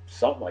or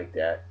something like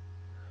that.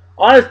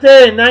 Honest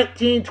Day in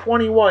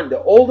 1921.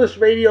 The oldest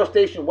radio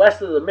station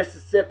west of the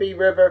Mississippi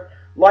River,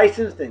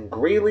 licensed in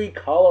Greeley,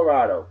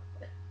 Colorado.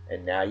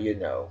 And now you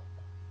know.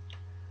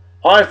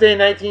 Honest Day in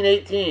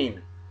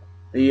 1918.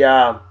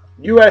 The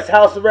U.S.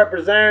 House of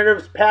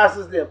Representatives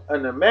passes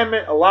an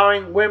amendment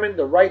allowing women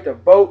the right to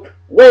vote.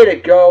 Way to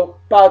go.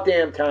 About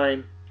damn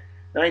time.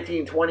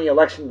 1920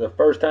 election, the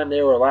first time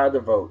they were allowed to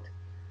vote.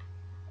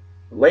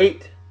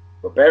 Late,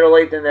 but better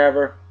late than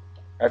never.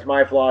 That's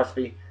my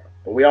philosophy.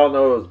 But we all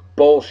know it was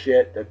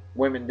bullshit that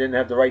women didn't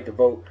have the right to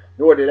vote,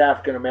 nor did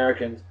African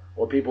Americans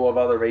or people of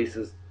other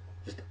races.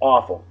 Just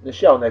awful.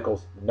 Nichelle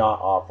Nichols, not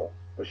awful.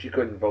 But she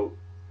couldn't vote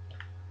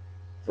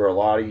for a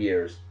lot of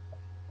years.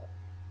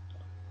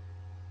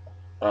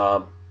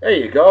 There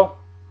you go.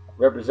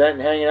 Representing,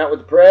 hanging out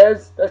with the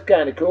Prez. That's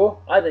kind of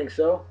cool. I think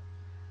so.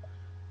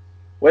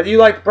 Whether you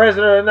like the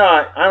president or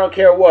not, I don't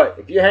care what.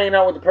 If you're hanging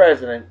out with the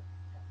president,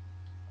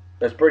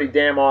 that's pretty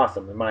damn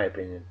awesome, in my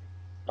opinion.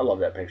 I love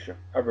that picture.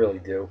 I really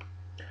do.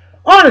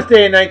 Honest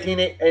Day in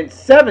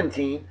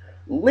 1917,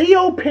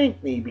 Leo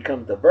Pinckney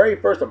becomes the very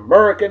first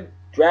American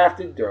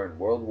drafted during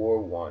World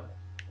War I.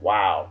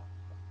 Wow.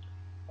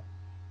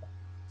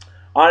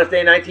 Honest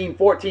Day in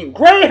 1914,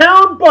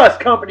 Greyhound Bus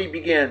Company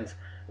begins.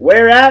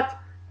 Where at?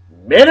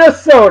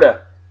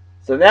 Minnesota.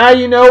 So now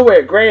you know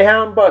where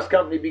Greyhound Bus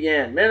Company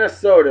began.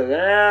 Minnesota.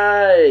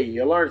 Hey,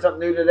 you learned something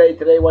new today.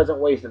 Today wasn't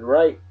wasted,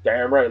 right?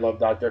 Damn right, Love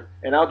Doctor.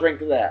 And I'll drink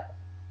to that.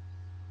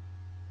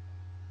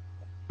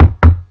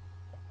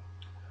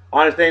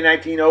 Honest Day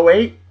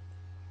 1908.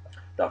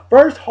 The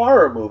first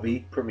horror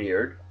movie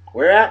premiered.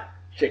 Where at?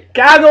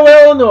 Chicago,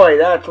 Illinois.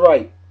 That's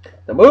right.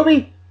 The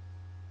movie?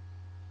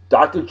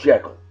 Dr.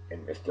 Jekyll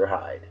and Mr.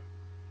 Hyde.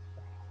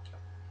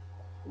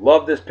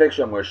 Love this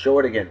picture. I'm going to show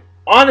it again.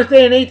 Honest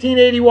Day in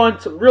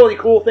 1881, some really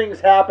cool things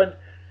happened,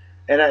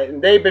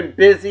 and they've been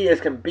busy as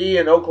can be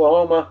in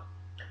Oklahoma.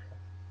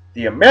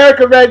 The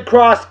American Red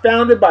Cross,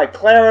 founded by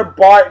Clara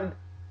Barton.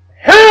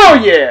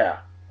 Hell yeah!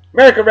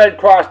 American Red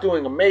Cross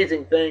doing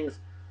amazing things.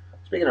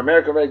 Speaking of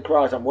American Red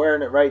Cross, I'm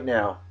wearing it right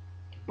now.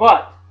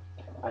 But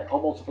I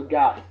almost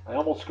forgot. I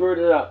almost screwed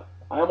it up.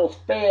 I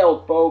almost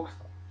failed, folks.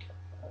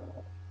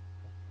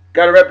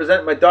 Got to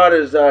represent my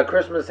daughter's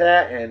Christmas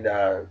hat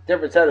and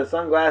different set of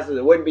sunglasses.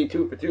 It wouldn't be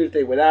Two for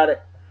Tuesday without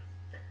it.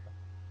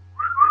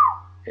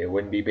 It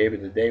wouldn't be Baby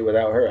of the Day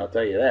without her, I'll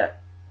tell you that.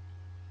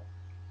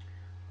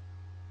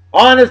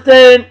 Honest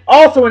Day,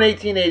 also in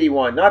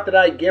 1881. Not that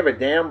I give a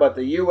damn, but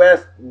the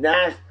U.S.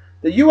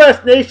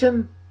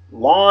 Nation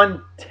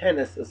Lawn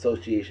Tennis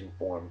Association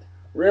formed.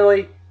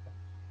 Really?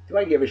 Do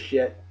I give a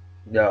shit?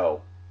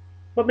 No.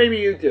 But maybe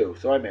you do,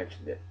 so I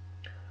mentioned it.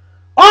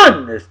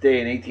 On this day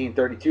in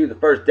 1832, the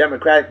first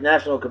Democratic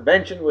National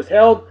Convention was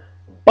held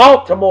in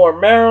Baltimore,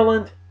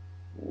 Maryland.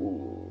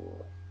 Ooh.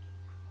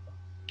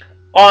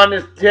 On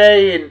this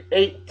day in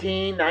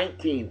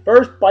 1819,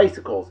 first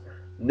bicycles,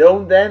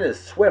 known then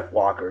as Swift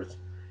Walkers,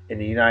 in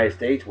the United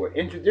States were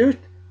introduced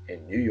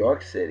in New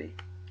York City.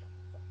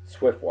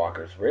 Swift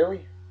Walkers,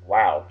 really?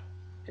 Wow.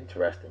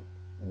 Interesting.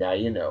 Now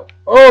you know.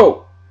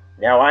 Oh!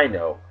 Now I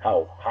know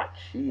how hot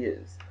she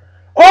is.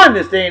 On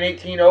this day in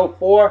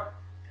 1804,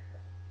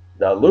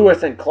 the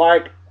Lewis and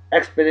Clark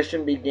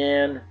expedition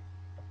began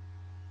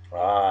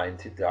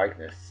into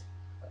darkness.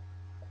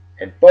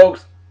 And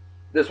folks,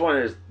 this one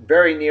is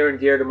very near and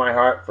dear to my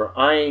heart, for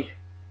I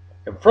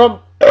am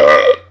from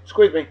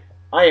excuse me.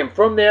 I am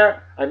from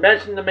there. I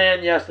mentioned the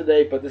man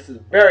yesterday, but this is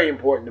very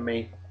important to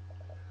me.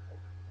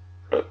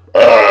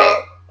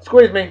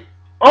 Excuse me.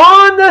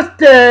 On this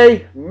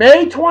day,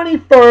 May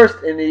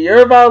 21st, in the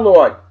year of our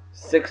Lord,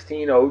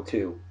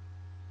 1602,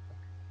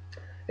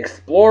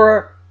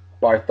 explorer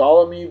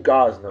Bartholomew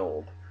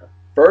Gosnold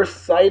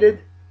first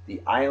sighted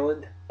the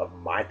island of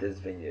Martha's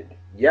Vineyard.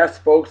 Yes,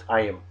 folks,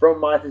 I am from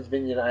Martha's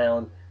Vineyard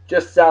Island,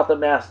 just south of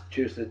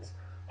Massachusetts.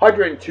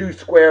 102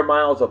 square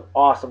miles of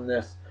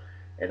awesomeness,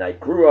 and I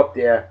grew up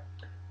there.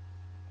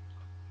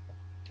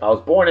 I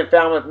was born in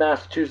Falmouth,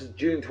 Massachusetts,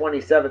 June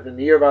 27th, in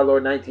the year of our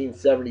Lord,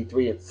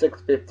 1973, at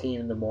 6:15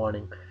 in the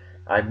morning.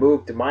 I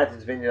moved to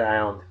Martha's Vineyard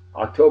Island,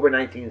 October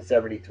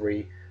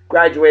 1973.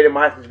 Graduated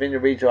Martha's Vineyard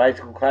Regional High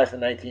School class in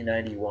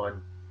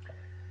 1991.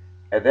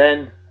 And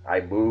then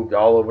I moved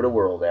all over the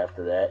world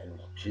after that. And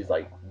she's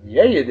like,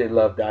 yeah, you did,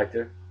 Love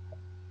Doctor.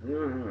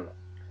 A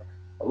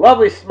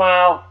lovely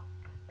smile,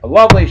 a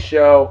lovely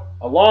show,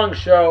 a long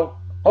show.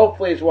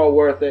 Hopefully it's well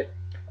worth it.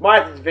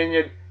 Martha's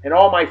Vineyard and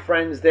all my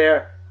friends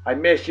there. I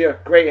miss you.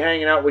 Great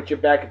hanging out with you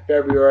back in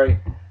February.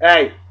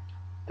 Hey,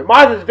 to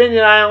Martha's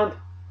Vineyard Island,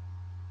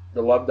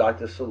 the Love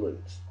Doctor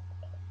salutes.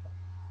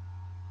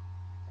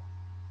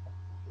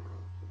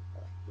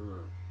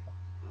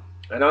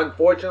 And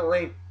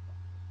unfortunately,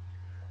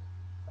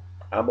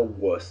 I'm a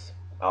wuss.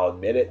 I'll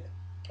admit it.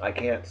 I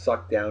can't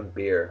suck down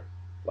beer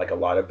like a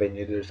lot of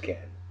vineyarders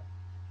can.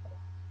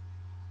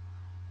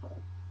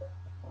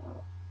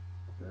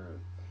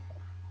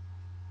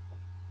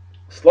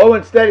 Slow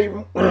and steady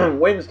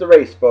wins the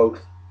race,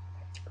 folks.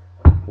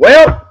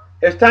 Well,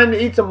 it's time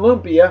to eat some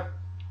lumpia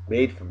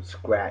made from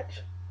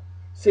scratch.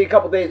 See, a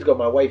couple days ago,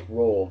 my wife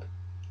rolled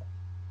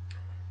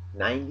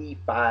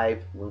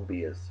 95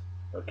 lumpias.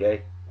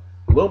 Okay?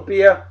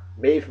 Lumpia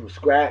made from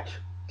scratch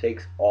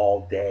takes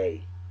all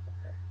day.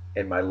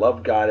 And my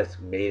love goddess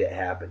made it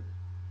happen.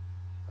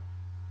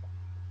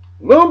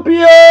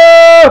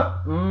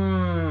 Lumpia!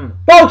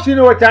 Folks, you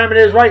know what time it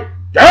is, right?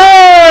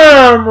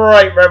 Damn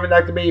right, Reverend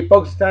Dr. B.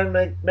 Folks, it's time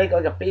to make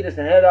like a fetus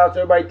and head out.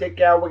 So everybody take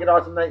care. Wicked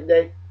awesome night and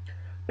day.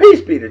 Peace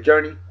be the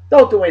journey.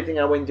 Don't do anything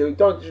I wouldn't do.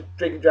 Don't just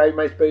drink and drive. You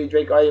might spill your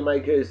drink, or you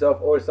might kill yourself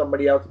or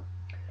somebody else.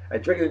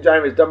 And drinking and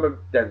driving is dumber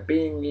than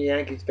being a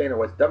Yankees fan. And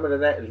what's dumber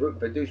than that is rooting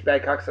for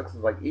douchebag cocksuckers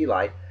like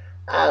Eli.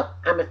 Oh,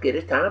 I'm as good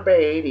as Tom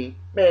Brady,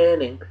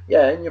 Manning.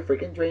 Yeah, in your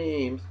freaking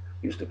dreams.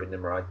 You stupid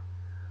Nimrod.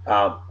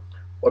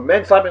 Or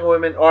men slapping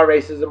women, or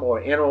racism, or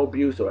animal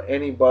abuse, or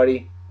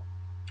anybody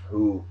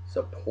who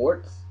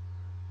supports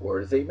or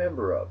is a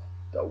member of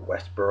the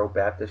Westboro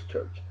Baptist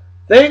Church.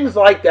 Things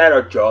like that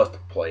are just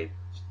plain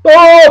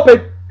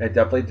stupid and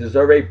definitely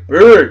deserve a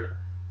big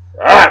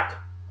fat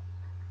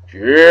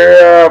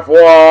GFY.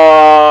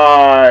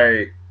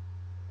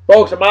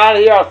 Folks, I'm out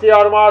of here. I'll see you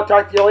all tomorrow.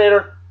 Talk to you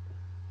later.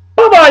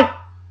 Bye-bye.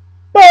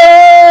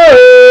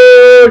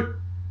 Bye.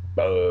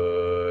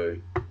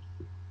 Bye.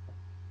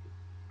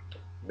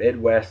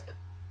 Midwest,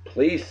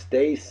 please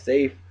stay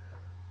safe.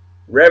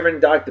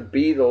 Reverend Dr.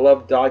 B, the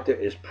Love Doctor,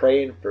 is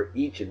praying for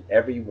each and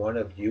every one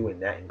of you,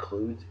 and that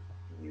includes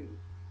you.